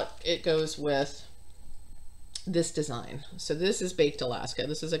turns out it goes with this design. So this is Baked Alaska.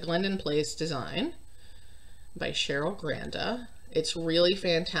 This is a Glendon Place design. by Cheryl Granda. It's really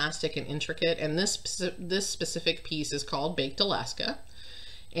fantastic and intricate, and this specific piece is called Baked Alaska.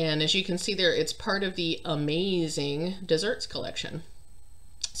 And as you can see there, it's part of the Amazing Desserts collection.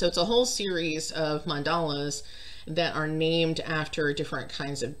 So it's a whole series of mandalas that are named after different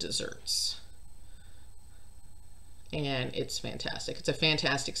kinds of desserts. And it's fantastic. It's a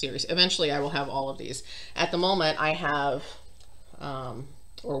fantastic series. Eventually I will have all of these. At the moment I have,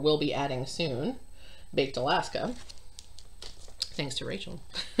 or will be adding soon, Baked Alaska, thanks to Rachel.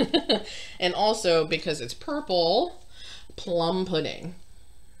 And also, because it's purple, Plum Pudding.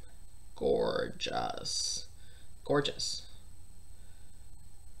 Gorgeous. Gorgeous.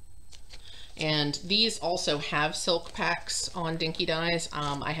 And these also have silk packs on Dinky Dyes.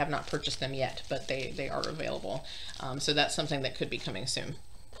 I have not purchased them yet, but they are available. So that's something that could be coming soon.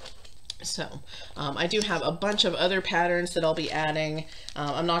 So I do have a bunch of other patterns that I'll be adding.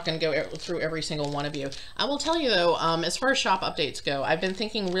 I'm not going to go through every single one of you. I will tell you though, as far as shop updates go, I've been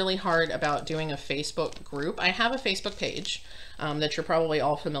thinking really hard about doing a Facebook group. I have a Facebook page that you're probably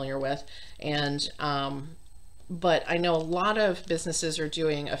all familiar with, and but I know a lot of businesses are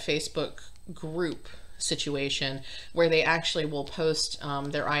doing a Facebook group situation where they actually will post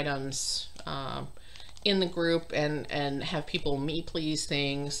their items in the group and have people me please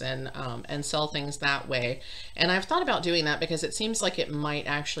things and sell things that way. And I've thought about doing that because it seems like it might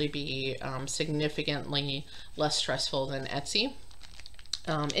actually be significantly less stressful than Etsy.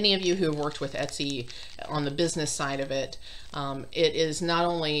 Any of you who have worked with Etsy on the business side of it, it is not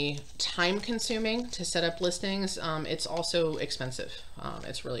only time consuming to set up listings, it's also expensive.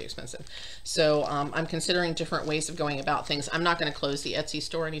 It's really expensive. So I'm considering different ways of going about things. I'm not going to close the Etsy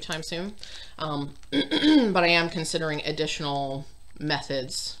store anytime soon, but I am considering additional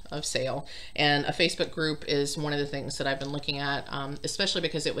methods of sale, and a Facebook group is one of the things that I've been looking at, especially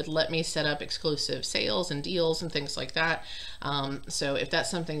because it would let me set up exclusive sales and deals and things like that. So if that's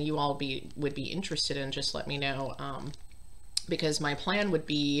something you all would be interested in, just let me know, because my plan would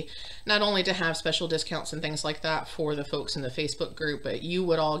be not only to have special discounts and things like that for the folks in the Facebook group, but you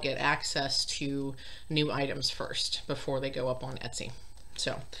would all get access to new items first before they go up on Etsy.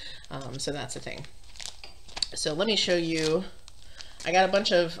 So so that's the thing. So let me show you. I got a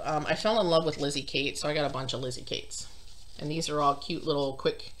bunch of, I fell in love with Lizzie Kate, so I got a bunch of Lizzie Kates. And these are all cute little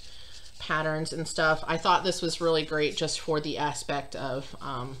quick patterns and stuff. I thought this was really great just for the aspect of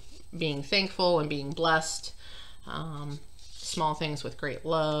being thankful and being blessed. Small things with great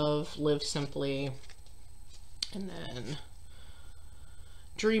love, live simply. And then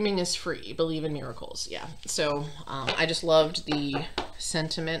dreaming is free, believe in miracles. Yeah, so I just loved the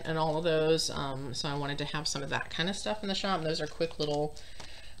sentiment and all of those, so I wanted to have some of that kind of stuff in the shop. And those are quick little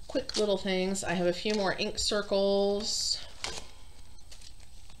things. I have a few more ink circles.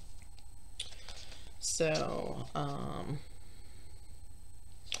 So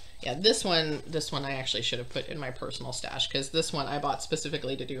yeah, this one I actually should have put in my personal stash, because this one I bought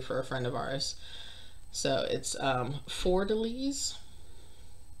specifically to do for a friend of ours. So it's Fleur-de-Lis,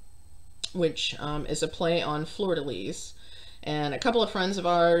 which is a play on fleur-de-lis. And a couple of friends of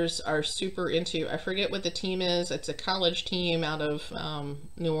ours are super into, I forget what the team is. It's a college team out of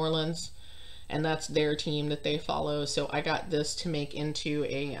New Orleans, and that's their team that they follow. So I got this to make into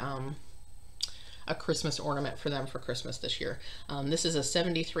a Christmas ornament for them for Christmas this year. This is a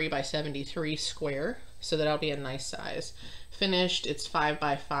 73 by 73 square, so that'll be a nice size. Finished, it's 5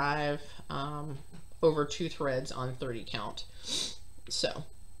 by 5 over 2 threads on 30 count. So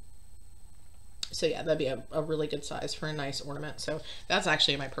yeah, that'd be a really good size for a nice ornament. So that's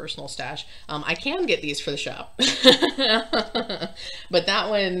actually my personal stash. I can get these for the shop, but that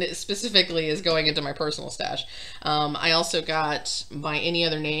one specifically is going into my personal stash. I also got By Any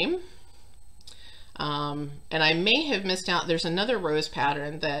Other Name. And I may have missed out. There's another rose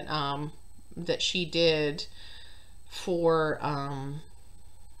pattern that, that she did for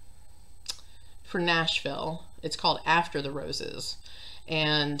Nashville. It's called After the Roses.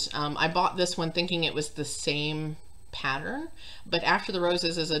 And I bought this one thinking it was the same pattern, but After the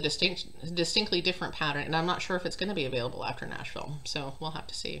Roses is a distinctly different pattern, and I'm not sure if it's going to be available after Nashville, so we'll have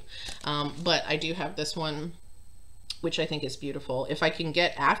to see. But I do have this one, which I think is beautiful. If I can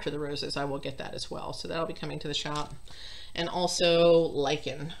get After the Roses, I will get that as well, so that'll be coming to the shop. And also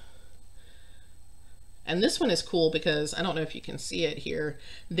Lichen. And this one is cool because, I don't know if you can see it here,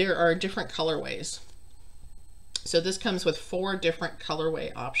 there are different colorways. So this comes with 4 different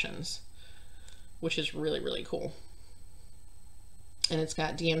colorway options, which is really, really cool. And it's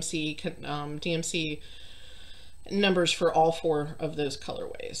got DMC numbers for all 4 of those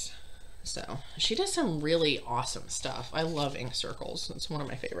colorways. So she does some really awesome stuff. I love ink circles. It's one of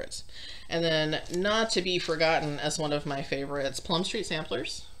my favorites. And then, not to be forgotten as one of my favorites, Plum Street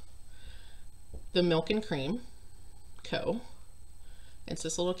Samplers, the Milk and Cream Co. It's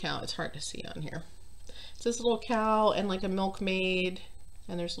this little cow. It's hard to see on here. It's this little cow and like a milkmaid,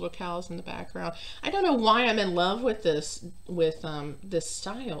 and there's little cows in the background. I don't know why I'm in love with this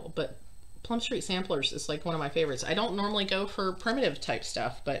style, but Plum Street Samplers is like one of my favorites. I don't normally go for primitive type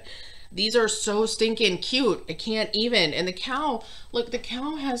stuff, but these are so stinking cute. I can't even. And the cow, look, the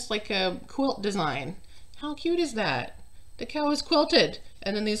cow has like a quilt design. How cute is that? The cow is quilted.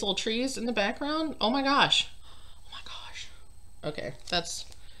 And then these little trees in the background. Oh my gosh. Oh my gosh. Okay, that's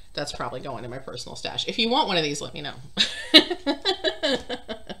probably going in my personal stash. If you want one of these, let me know.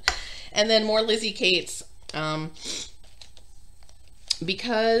 And then more Lizzie Kate's.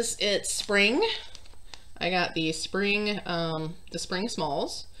 Because it's spring, I got the spring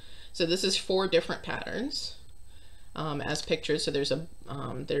smalls. So this is 4 different patterns as pictures. So there's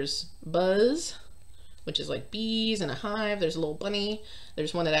there's Buzz, which is like bees and a hive. There's a little bunny.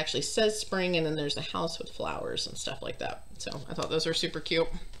 There's one that actually says spring, and then there's a house with flowers and stuff like that. So I thought those were super cute.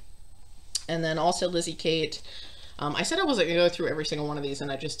 And then also Lizzie Kate. I said I wasn't gonna go through every single one of these,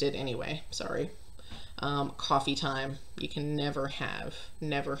 and I just did anyway. Sorry. Coffee time. You can never have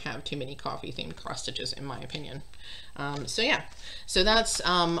too many coffee themed cross stitches, in my opinion. So yeah, so that's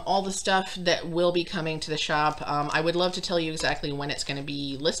all the stuff that will be coming to the shop. I would love to tell you exactly when it's going to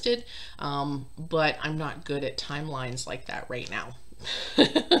be listed, but I'm not good at timelines like that right now.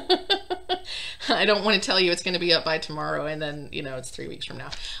 I don't want to tell you it's going to be up by tomorrow and then, you know, it's 3 weeks from now.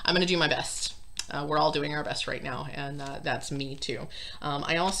 I'm going to do my best. We're all doing our best right now, and that's me too.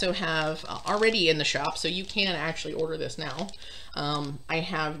 I also have already in the shop, so you can actually order this now. I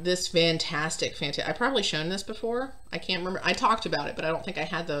have this fantastic, I've probably shown this before. I can't remember. I talked about it, but I don't think I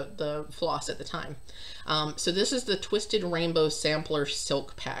had the floss at the time. So this is the Twisted Rainbow Sampler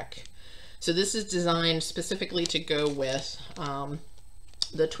Silk Pack. So this is designed specifically to go with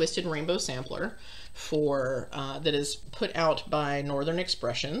the Twisted Rainbow Sampler for that is put out by Northern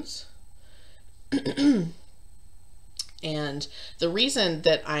Expressions. And the reason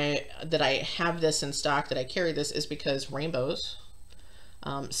that I have this in stock, that I carry this, is because rainbows.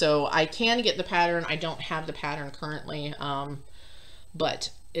 So I can get the pattern. I don't have the pattern currently,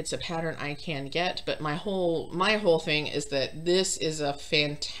 but it's a pattern I can get. But my whole thing is that this is a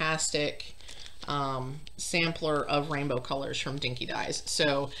fantastic sampler of rainbow colors from Dinky Dyes.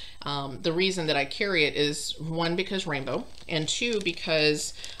 So the reason that I carry it is, 1, because rainbow, and 2,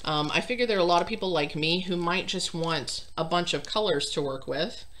 because I figure there are a lot of people like me who might just want a bunch of colors to work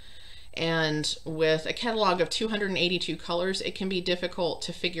with. And with a catalog of 282 colors, it can be difficult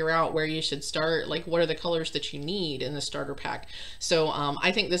to figure out where you should start, like what are the colors that you need in the starter pack. So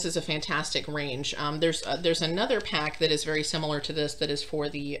I think this is a fantastic range. There's another pack that is very similar to this, that is for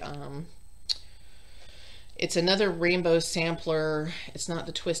the it's another rainbow sampler. It's not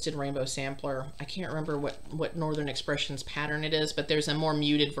the Twisted Rainbow Sampler. I can't remember what Northern Expressions pattern it is, but there's a more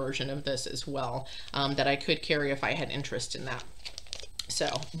muted version of this as well that I could carry if I had interest in that. So,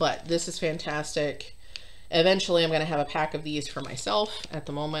 but this is fantastic. Eventually I'm going to have a pack of these for myself. At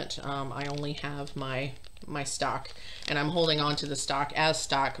the moment, I only have my stock, and I'm holding on to the stock as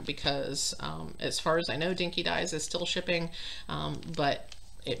stock because as far as I know, Dinky Dyes is still shipping, but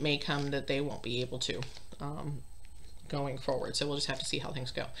it may come that they won't be able to going forward. So we'll just have to see how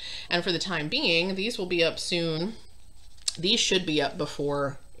things go. And for the time being, these will be up soon. These should be up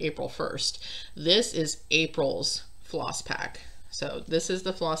before April 1st. This is April's floss pack. So this is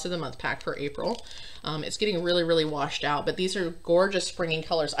the Floss of the Month pack for April. It's getting really, really washed out, but these are gorgeous springing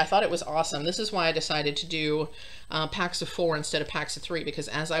colors. I thought it was awesome. This is why I decided to do packs of 4 instead of packs of 3, because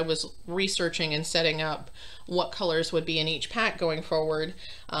as I was researching and setting up what colors would be in each pack going forward,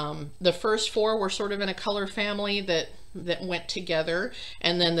 the first 4 were sort of in a color family that went together,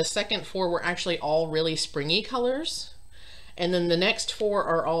 and then the second 4 were actually all really springy colors, and then the next 4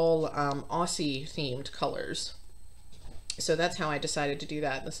 are all Aussie themed colors. So that's how I decided to do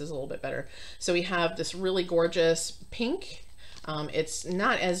that. This is a little bit better. So we have this really gorgeous pink. It's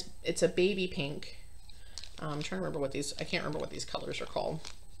a baby pink. I'm trying to remember what these, I can't remember what these colors are called.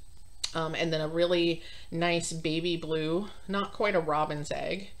 And then a really nice baby blue, not quite a robin's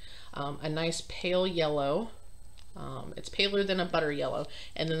egg. A nice pale yellow. It's paler than a butter yellow.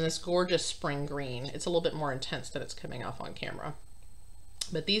 And then this gorgeous spring green. It's a little bit more intense than it's coming off on camera.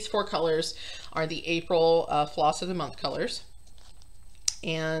 But these 4 colors are the April Floss of the Month colors.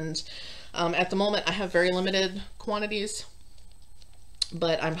 And at the moment I have very limited quantities.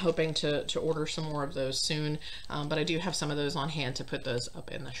 but I'm hoping to order some more of those soon. But I do have some of those on hand to put those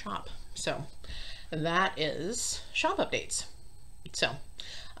up in the shop. So that is shop updates. So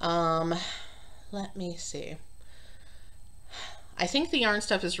let me see. I think the yarn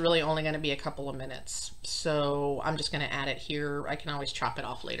stuff is really only going to be a couple of minutes, so I'm just going to add it here. I can always chop it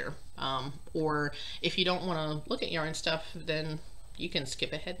off later. Or if you don't want to look at yarn stuff, then you can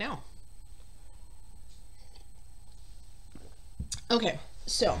skip ahead now. Okay,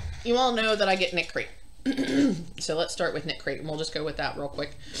 so you all know that I get Knit Crate. So let's start with Knit Crate, and we'll just go with that real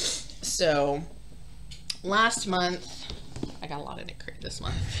quick. So last month, I got a lot of Knit Crate this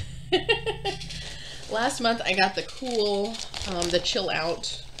month. Last month I got the cool, the chill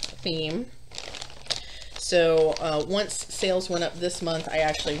out theme. So once sales went up this month, I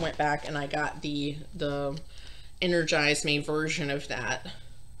actually went back and I got the Energize Me version of that,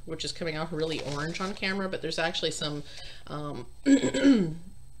 which is coming out really orange on camera, but there's actually some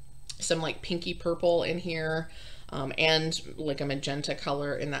some like pinky purple in here, and like a magenta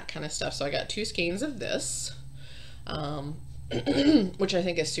color and that kind of stuff. So I got 2 skeins of this, which I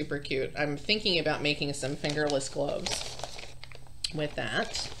think is super cute. I'm thinking about making some fingerless gloves with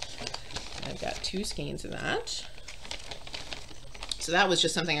that. I've got 2 skeins of that. So that was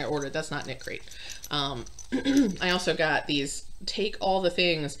just something I ordered. That's not Knit Crate. I also got these Take All the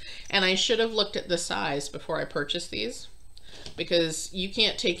Things, and I should have looked at the size before I purchased these, because you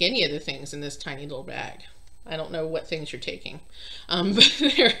can't take any of the things in this tiny little bag. I don't know what things you're taking, but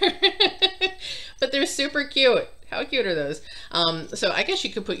they're super cute. How cute are those? So I guess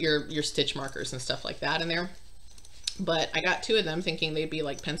you could put your stitch markers and stuff like that in there, but I got 2 of them thinking they'd be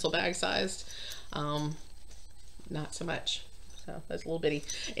like pencil bag sized. Not so much. So that's a little bitty.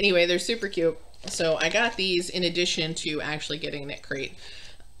 Anyway, they're super cute. So I got these in addition to actually getting Knit Crate.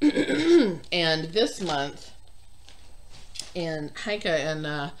 And this month, and Heike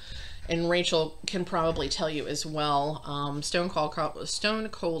and Rachel can probably tell you as well, Stone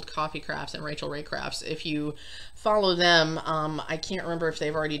Cold Coffee Crafts and Rachel Ray Crafts, if you follow them, I can't remember if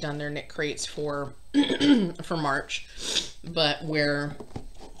they've already done their Knit Crates for for March, but we're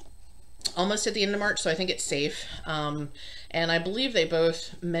almost at the end of March, so I think it's safe. And I believe they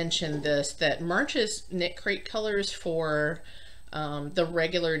both mentioned this, that March's Knit Crate colors for the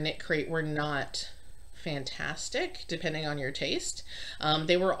regular Knit Crate were not fantastic, depending on your taste.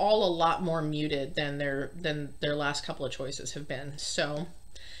 They were all a lot more muted than their last couple of choices have been. So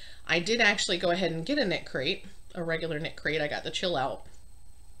I did actually go ahead and get a Knit Crate, a regular Knit Crate. I got the Chill Out,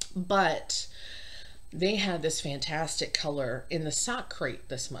 but they had this fantastic color in the sock crate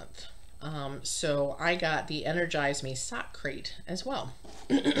this month. So I got the Energize Me sock crate as well.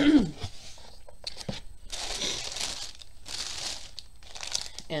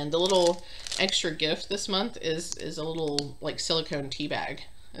 And the little extra gift this month is a little like silicone tea bag.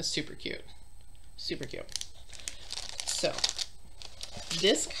 It's super cute. Super cute. So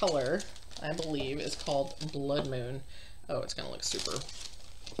this color, I believe, is called Blood Moon. Oh, it's gonna look super,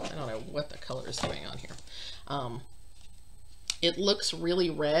 I don't know what the color is going on here. It looks really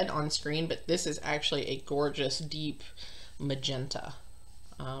red on screen, but this is actually a gorgeous deep magenta.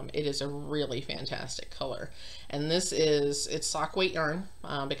 It is a really fantastic color. And this is, it's sock weight yarn,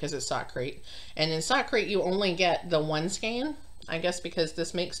 because it's sock crate. And in sock crate, you only get the 1 skein, I guess, because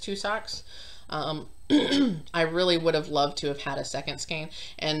this makes 2 socks. I really would have loved to have had a 2nd skein.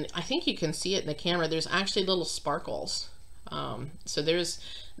 And I think you can see it in the camera. There's actually little sparkles. So there's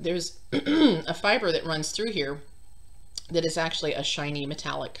a fiber that runs through here that is actually a shiny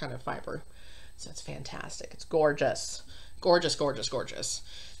metallic kind of fiber. So it's fantastic. It's gorgeous. Gorgeous, gorgeous, gorgeous.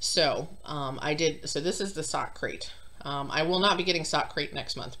 So so this is the sock crate. I will not be getting sock crate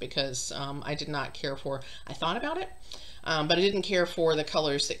next month because I did not care for, I thought about it, but I didn't care for the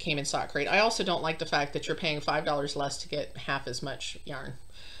colors that came in sock crate. I also don't like the fact that you're paying $5 less to get half as much yarn.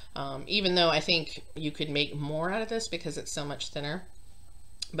 Even though I think you could make more out of this because it's so much thinner.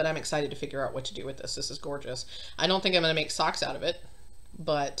 But I'm excited to figure out what to do with this. This is gorgeous. I don't think I'm going to make socks out of it,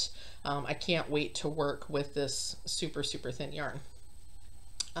 but I can't wait to work with this super, super thin yarn.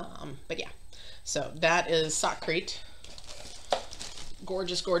 But yeah, so that is sock crate.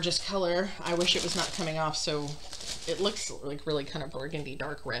 Gorgeous, gorgeous color. I wish it was not coming off, so it looks like really kind of burgundy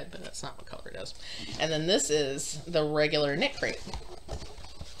dark red, but that's not what color it is. And then this is the regular Knit Crate,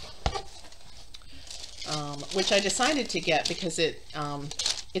 which I decided to get because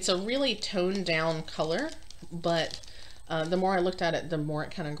it's a really toned down color, but the more I looked at it, the more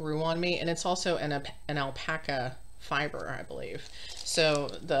it kind of grew on me. And it's also an alpaca fiber, I believe. So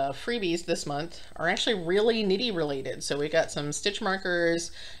the freebies this month are actually really knitty related. So we got some stitch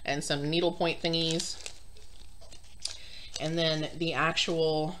markers and some needlepoint thingies. And then the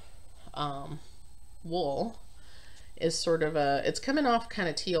actual wool is sort of a, it's coming off kind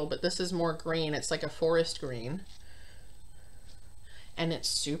of teal, but this is more green. It's like a forest green. And it's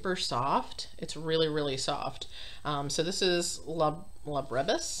super soft. It's really, really soft. So this is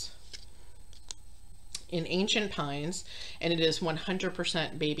Labrebus in Ancient Pines, and it is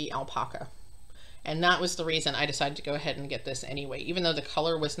 100% baby alpaca. And that was the reason I decided to go ahead and get this anyway. Even though the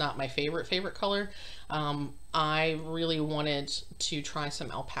color was not my favorite color, I really wanted to try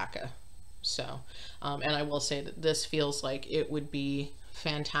some alpaca. So, and I will say that this feels like it would be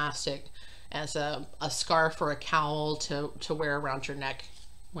fantastic as a scarf or a cowl to wear around your neck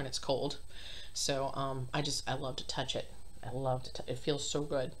when it's cold. So I love to touch it. I love to it feels so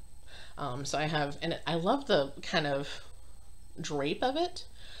good. So I have, and I love the kind of drape of it.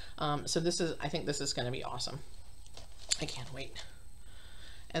 So I think this is going to be awesome. I can't wait.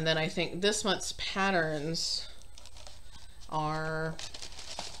 And then I think this month's patterns are,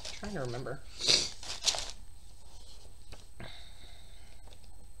 I'm trying to remember.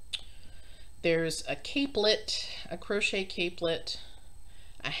 There's a capelet, a crochet capelet,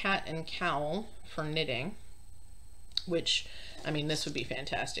 a hat and cowl for knitting, which, I mean, this would be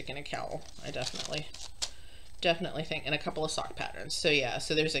fantastic in a cowl. I definitely think, and a couple of sock patterns. So yeah,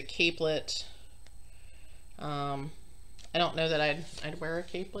 so there's a capelet. I don't know that I'd wear a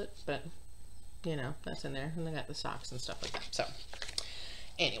capelet, but you know, that's in there. And they got the socks and stuff like that. So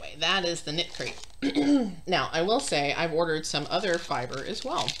anyway, that is the Knit Crate. Now, I will say I've ordered some other fiber as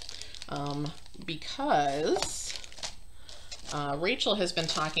well. Because Rachel has been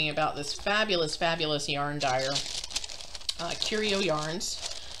talking about this fabulous yarn dyer, Curio Yarns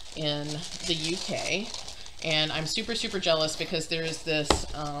in the UK, and I'm super jealous because there's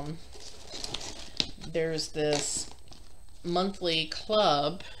this monthly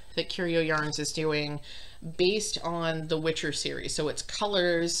club that Curio Yarns is doing based on the Witcher series. So it's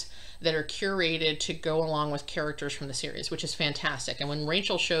colors that are curated to go along with characters from the series, which is fantastic. And when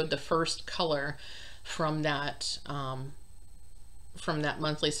Rachel showed the first color from that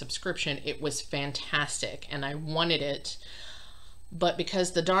monthly subscription, it was fantastic and I wanted it. But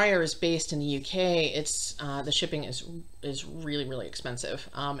because the dyer is based in the UK, it's the shipping is really expensive.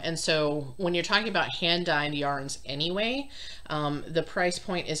 And so when you're talking about hand dyed yarns anyway, the price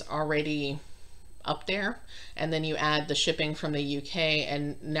point is already up there, and then you add the shipping from the UK,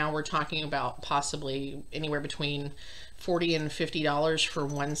 and now we're talking about possibly anywhere between $40 and $50 for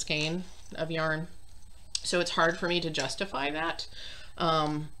one skein of yarn. So it's hard for me to justify that.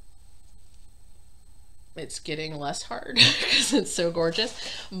 It's getting less hard because it's so gorgeous,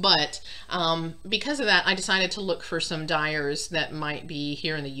 but because of that, I decided to look for some dyers that might be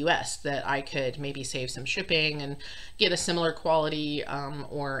here in the US that I could maybe save some shipping and get a similar quality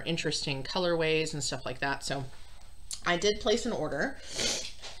or interesting colorways and stuff like that. So I did place an order.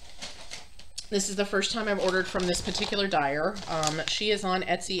 This is the first time I've ordered from this particular dyer. She is on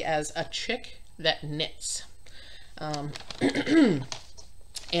Etsy as a chick that knits.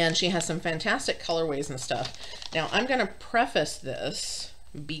 And she has some fantastic colorways and stuff. Now I'm going to preface this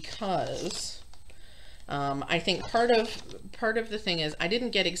because I think part of the thing is I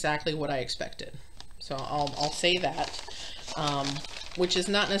didn't get exactly what I expected. So I'll say that, which is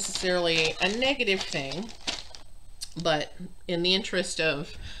not necessarily a negative thing, but in the interest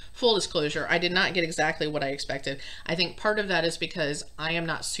of full disclosure, I did not get exactly what I expected. I think part of that is because I am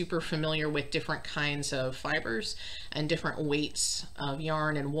not super familiar with different kinds of fibers and different weights of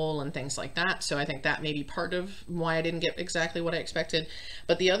yarn and wool and things like that. So I think that may be part of why I didn't get exactly what I expected.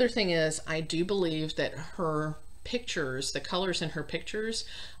 But the other thing is I do believe that her pictures, the colors in her pictures,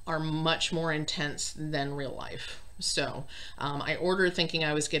 are much more intense than real life. So I ordered thinking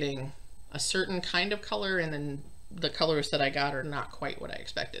I was getting a certain kind of color, and then the colors that I got are not quite what I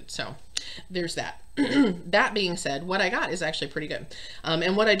expected. So there's that. That being said, what I got is actually pretty good.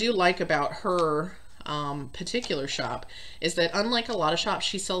 And what I do like about her particular shop is that unlike a lot of shops,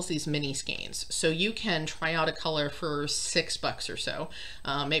 she sells these mini skeins. So you can try out a color for $6 or so.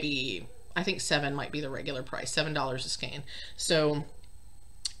 Maybe, I think $7 might be the regular price, $7 a skein. So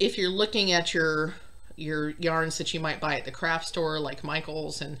if you're looking at your yarns that you might buy at the craft store like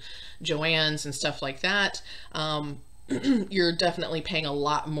Michael's and Joann's and stuff like that, you're definitely paying a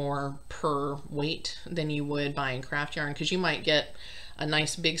lot more per weight than you would buying craft yarn, because you might get a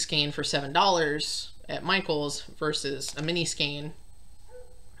nice big skein for $7 at Michael's versus a mini skein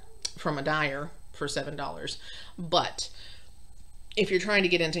from a dyer for $7. But if you're trying to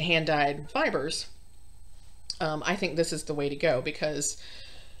get into hand-dyed fibers, I think this is the way to go, because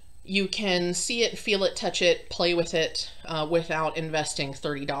you can see it, feel it, touch it, play with it without investing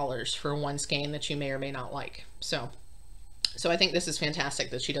 $30 for one skein that you may or may not like. So So I think this is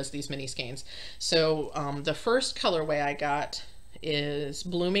fantastic that she does these mini skeins. So the first colorway I got is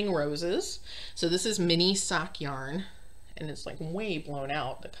Blooming Roses. So this is mini sock yarn, and it's like way blown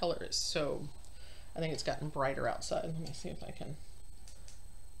out. The color is so, I think it's gotten brighter outside. Let me see if I can,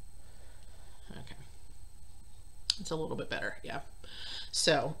 okay. It's a little bit better, yeah.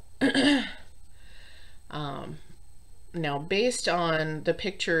 So now based on the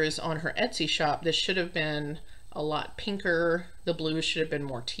pictures on her Etsy shop, this should have been a lot pinker. The blue should have been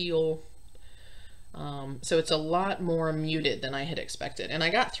more teal. So it's a lot more muted than I had expected. And I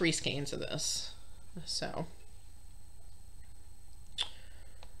got 3 skeins of this. So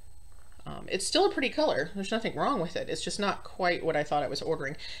it's still a pretty color. There's nothing wrong with it. It's just not quite what I thought I was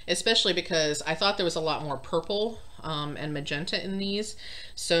ordering, especially because I thought there was a lot more purple and magenta in these.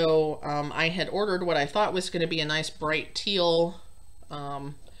 So I had ordered what I thought was going to be a nice bright teal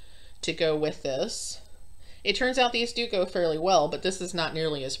to go with this. It turns out these do go fairly well, but this is not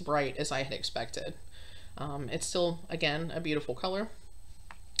nearly as bright as I had expected. It's still, again, a beautiful color,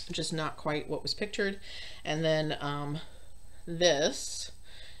 just not quite what was pictured. And then this,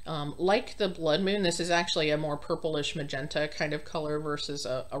 like the Blood Moon, this is actually a more purplish magenta kind of color versus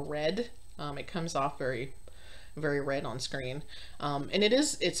a red. It comes off very, very red on screen. And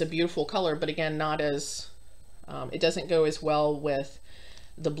it's a beautiful color, but again, not as, it doesn't go as well with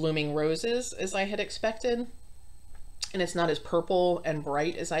the Blooming Roses as I had expected, and it's not as purple and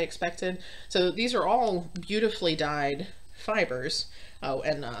bright as I expected. So these are all beautifully dyed fibers. Oh,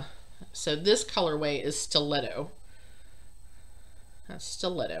 and so this colorway is Stiletto. That's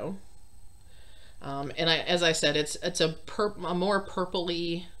Stiletto. And as I said, it's a more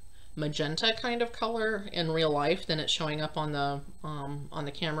purpley magenta kind of color in real life than it's showing up on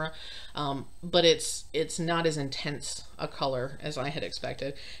the camera, but it's not as intense a color as I had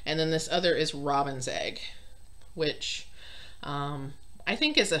expected. And then this other is Robin's Egg, which I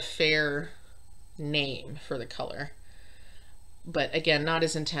think is a fair name for the color, but again, not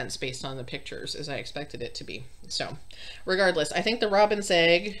as intense based on the pictures as I expected it to be. So regardless, I think the Robin's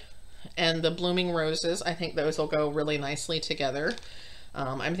Egg and the Blooming Roses, I think those will go really nicely together.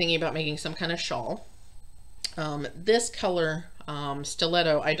 I'm thinking about making some kind of shawl. This color,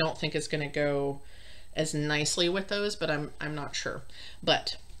 Stiletto, I don't think is going to go as nicely with those, but I'm not sure.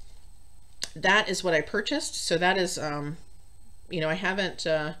 But that is what I purchased. So that is, you know, I haven't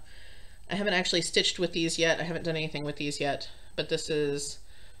actually stitched with these yet. I haven't done anything with these yet, but this is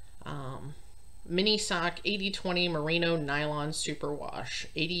mini sock 80/20 merino nylon superwash,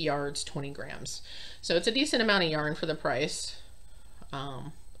 80 yards, 20 grams. So it's a decent amount of yarn for the price.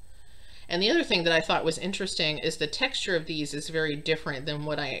 And the other thing that I thought was interesting is the texture of these is very different than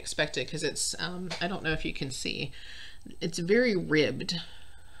what I expected, because it's, I don't know if you can see, it's very ribbed.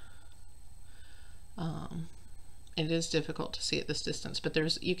 It is difficult to see at this distance, but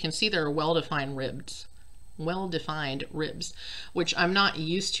you can see there are well-defined ribs, which I'm not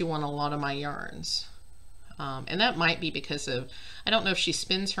used to on a lot of my yarns. And that might be because of, I don't know if she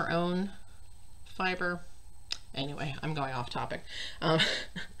spins her own fiber. Anyway, I'm going off topic.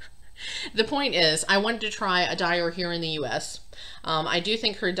 The point is, I wanted to try a dyer here in the US. I do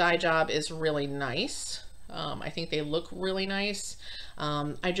think her dye job is really nice. I think they look really nice.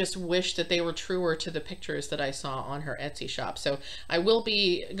 I just wish that they were truer to the pictures that I saw on her Etsy shop. So I will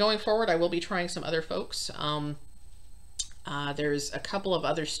be, going forward, I will be trying some other folks. There's a couple of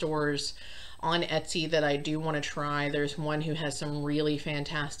other stores on Etsy that I do want to try. There's one who has some really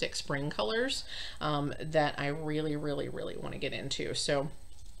fantastic spring colors that I really, really, really want to get into. So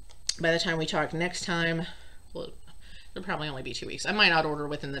by the time we talk next time, well, it'll probably only be 2 weeks. I might not order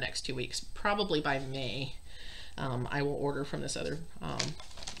within the next 2 weeks. Probably by May, I will order from this other,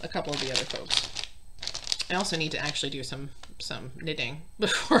 a couple of the other folks. I also need to actually do some knitting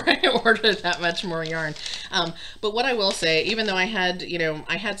before I order that much more yarn. But what I will say, even though I had, you know,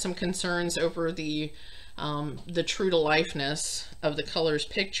 I had some concerns over the true to lifeness of the colors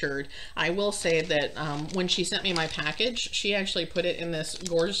pictured, I will say that when she sent me my package, she actually put it in this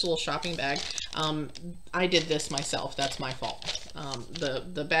gorgeous little shopping bag. I did this myself. That's my fault.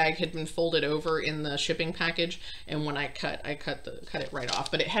 The bag had been folded over in the shipping package, and when I cut it right off.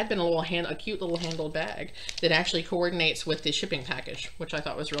 But it had been a cute little handled bag that actually coordinates with the shipping package, which I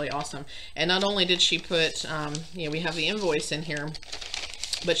thought was really awesome. And not only did she put, you know, we have the invoice in here,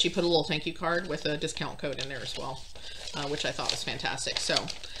 but she put a little thank you card with a discount code in there as well, which I thought was fantastic. So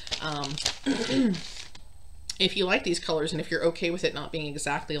if you like these colors and if you're okay with it not being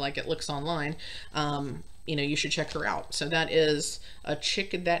exactly like it looks online, you know, you should check her out. So that is A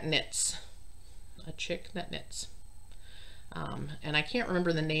Chick That Knits. A Chick That Knits. And I can't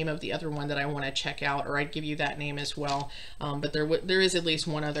remember the name of the other one that I want to check out, or I'd give you that name as well. But there is at least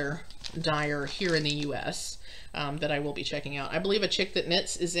one other dyer here in the US that I will be checking out. I believe A Chick That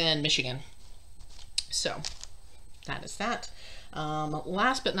Knits is in Michigan. So that is that.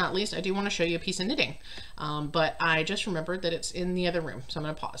 Last but not least, I do want to show you a piece of knitting, but I just remembered that it's in the other room, so I'm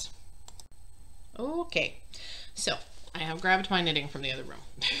going to pause. Okay, so I have grabbed my knitting from the other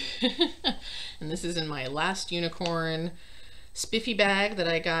room. And this is in my Last Unicorn spiffy bag that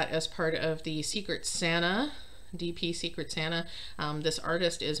I got as part of the Secret Santa, DP Secret Santa. This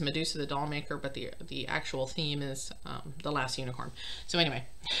artist is Medusa the Doll Maker, but the actual theme is the Last Unicorn. So anyway,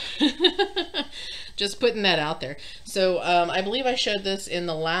 just putting that out there. So I believe I showed this in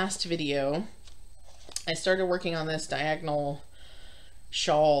the last video. I started working on this diagonal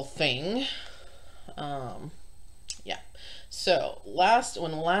shawl thing. Yeah, so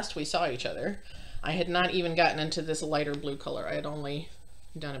when last we saw each other, I had not even gotten into this lighter blue color. I had only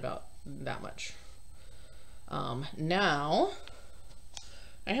done about that much. Now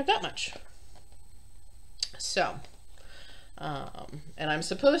I have that much. So, and I'm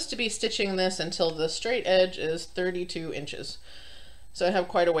supposed to be stitching this until the straight edge is 32 inches. So I have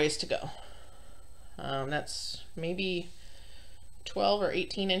quite a ways to go. That's maybe 12 or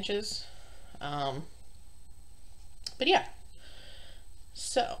 18 inches. But yeah,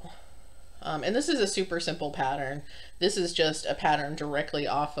 so, and this is a super simple pattern. This is just a pattern directly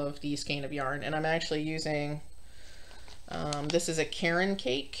off of the skein of yarn, and I'm actually using, this is a Karen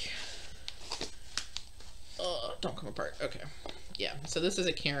cake. Oh, don't come apart. Okay. Yeah, so this is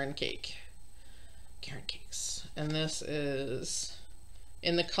a Karen cake. Karen cakes. And this is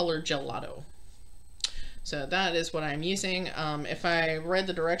in the color gelato. So that is what I'm using. If I read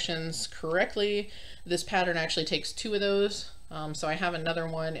the directions correctly, this pattern actually takes 2 of those. So I have another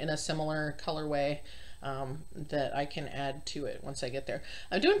one in a similar colorway that I can add to it once I get there.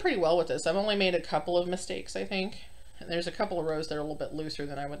 I'm doing pretty well with this. I've only made a couple of mistakes, I think. And there's a couple of rows that are a little bit looser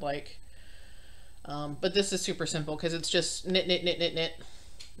than I would like. But this is super simple because it's just knit, knit, knit, knit, knit.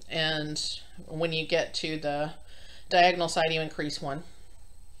 And when you get to the diagonal side, you increase 1.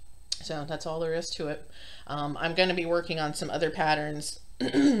 So that's all there is to it. I'm going to be working on some other patterns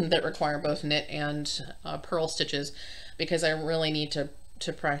that require both knit and purl stitches because I really need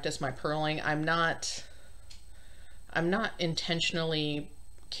to practice my purling. I'm not intentionally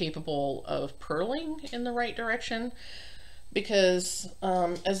capable of purling in the right direction because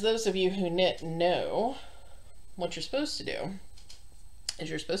as those of you who knit know, what you're supposed to do is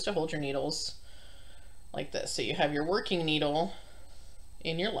you're supposed to hold your needles like this. So you have your working needle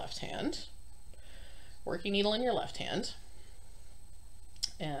in your left hand, working needle in your left hand,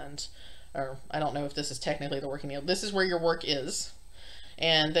 and, or I don't know if this is technically the working needle. This is where your work is,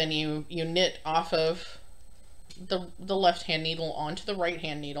 and then you knit off of the left hand needle onto the right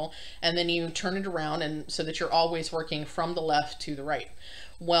hand needle, and then you turn it around and so that you're always working from the left to the right.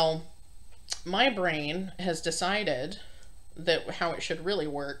 Well, my brain has decided that how it should really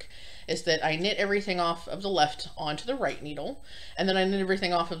work is that I knit everything off of the left onto the right needle, and then I knit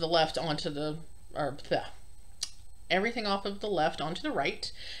everything off of the left onto the, or everything off of the left onto the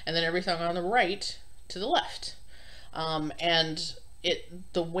right, and then everything on the right to the left. And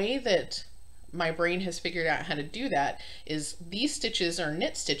the way that my brain has figured out how to do that is these stitches are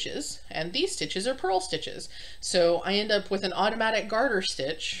knit stitches and these stitches are purl stitches. So I end up with an automatic garter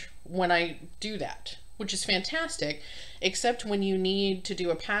stitch when I do that, which is fantastic, except when you need to do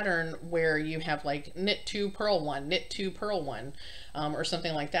a pattern where you have like knit 2, purl 1, knit 2, purl 1, or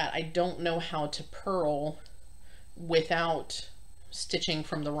something like that. I don't know how to purl without stitching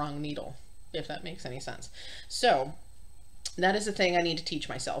from the wrong needle, if that makes any sense. So that is a thing I need to teach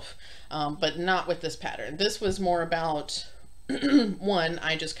myself, but not with this pattern. This was more about, one,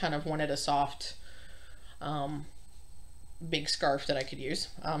 I just kind of wanted a soft, big scarf that I could use,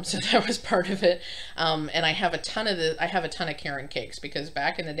 so that was part of it. And I have a ton of Karen cakes because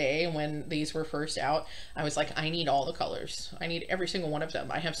back in the day when these were first out, I was like, I need all the colors. I need every single one of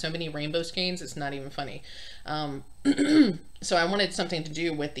them. I have so many rainbow skeins, it's not even funny. So I wanted something to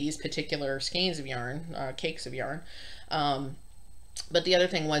do with these particular skeins of yarn, cakes of yarn. But the other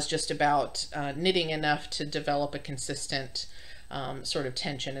thing was just about knitting enough to develop a consistent sort of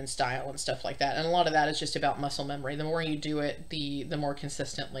tension and style and stuff like that. And a lot of that is just about muscle memory. The more you do it, the more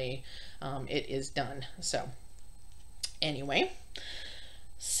consistently it is done. So anyway,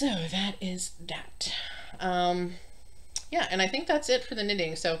 so that is that. Yeah, and I think that's it for the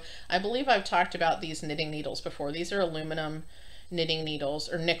knitting. So I believe I've talked about these knitting needles before. These are aluminum knitting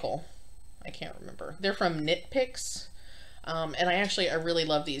needles, or nickel. I can't remember. They're from Knit Picks. And I really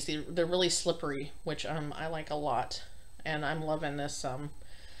love these. They're really slippery, which I like a lot. and I'm loving this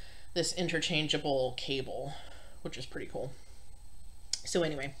this interchangeable cable, which is pretty cool. So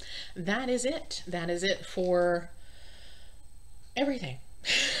anyway, that is it. That is it for everything.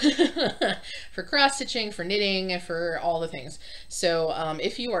 For cross stitching, for knitting, for all the things. So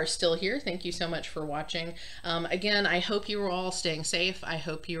if you are still here, thank you so much for watching. Again, I hope you are all staying safe. I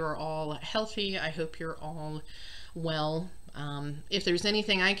hope you are all healthy. I hope you're all well. If there's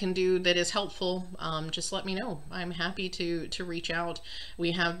anything I can do that is helpful, just let me know. I'm happy to reach out.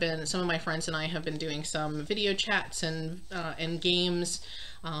 We have been, some of my friends and I have been doing some video chats and games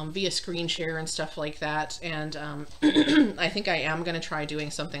via screen share and stuff like that. And I think I am going to try doing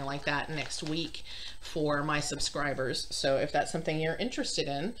something like that next week for my subscribers. So if that's something you're interested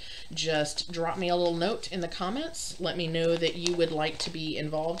in, just drop me a little note in the comments. Let me know that you would like to be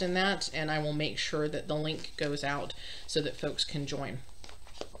involved in that, and I will make sure that the link goes out so that folks can join.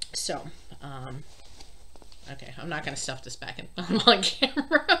 So, okay, I'm not going to stuff this back in on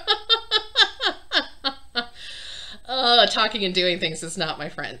camera. Talking and doing things is not my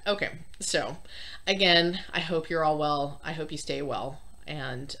friend. Okay, so again, I hope you're all well. I hope you stay well,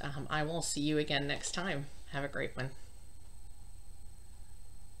 and I will see you again next time. Have a great one.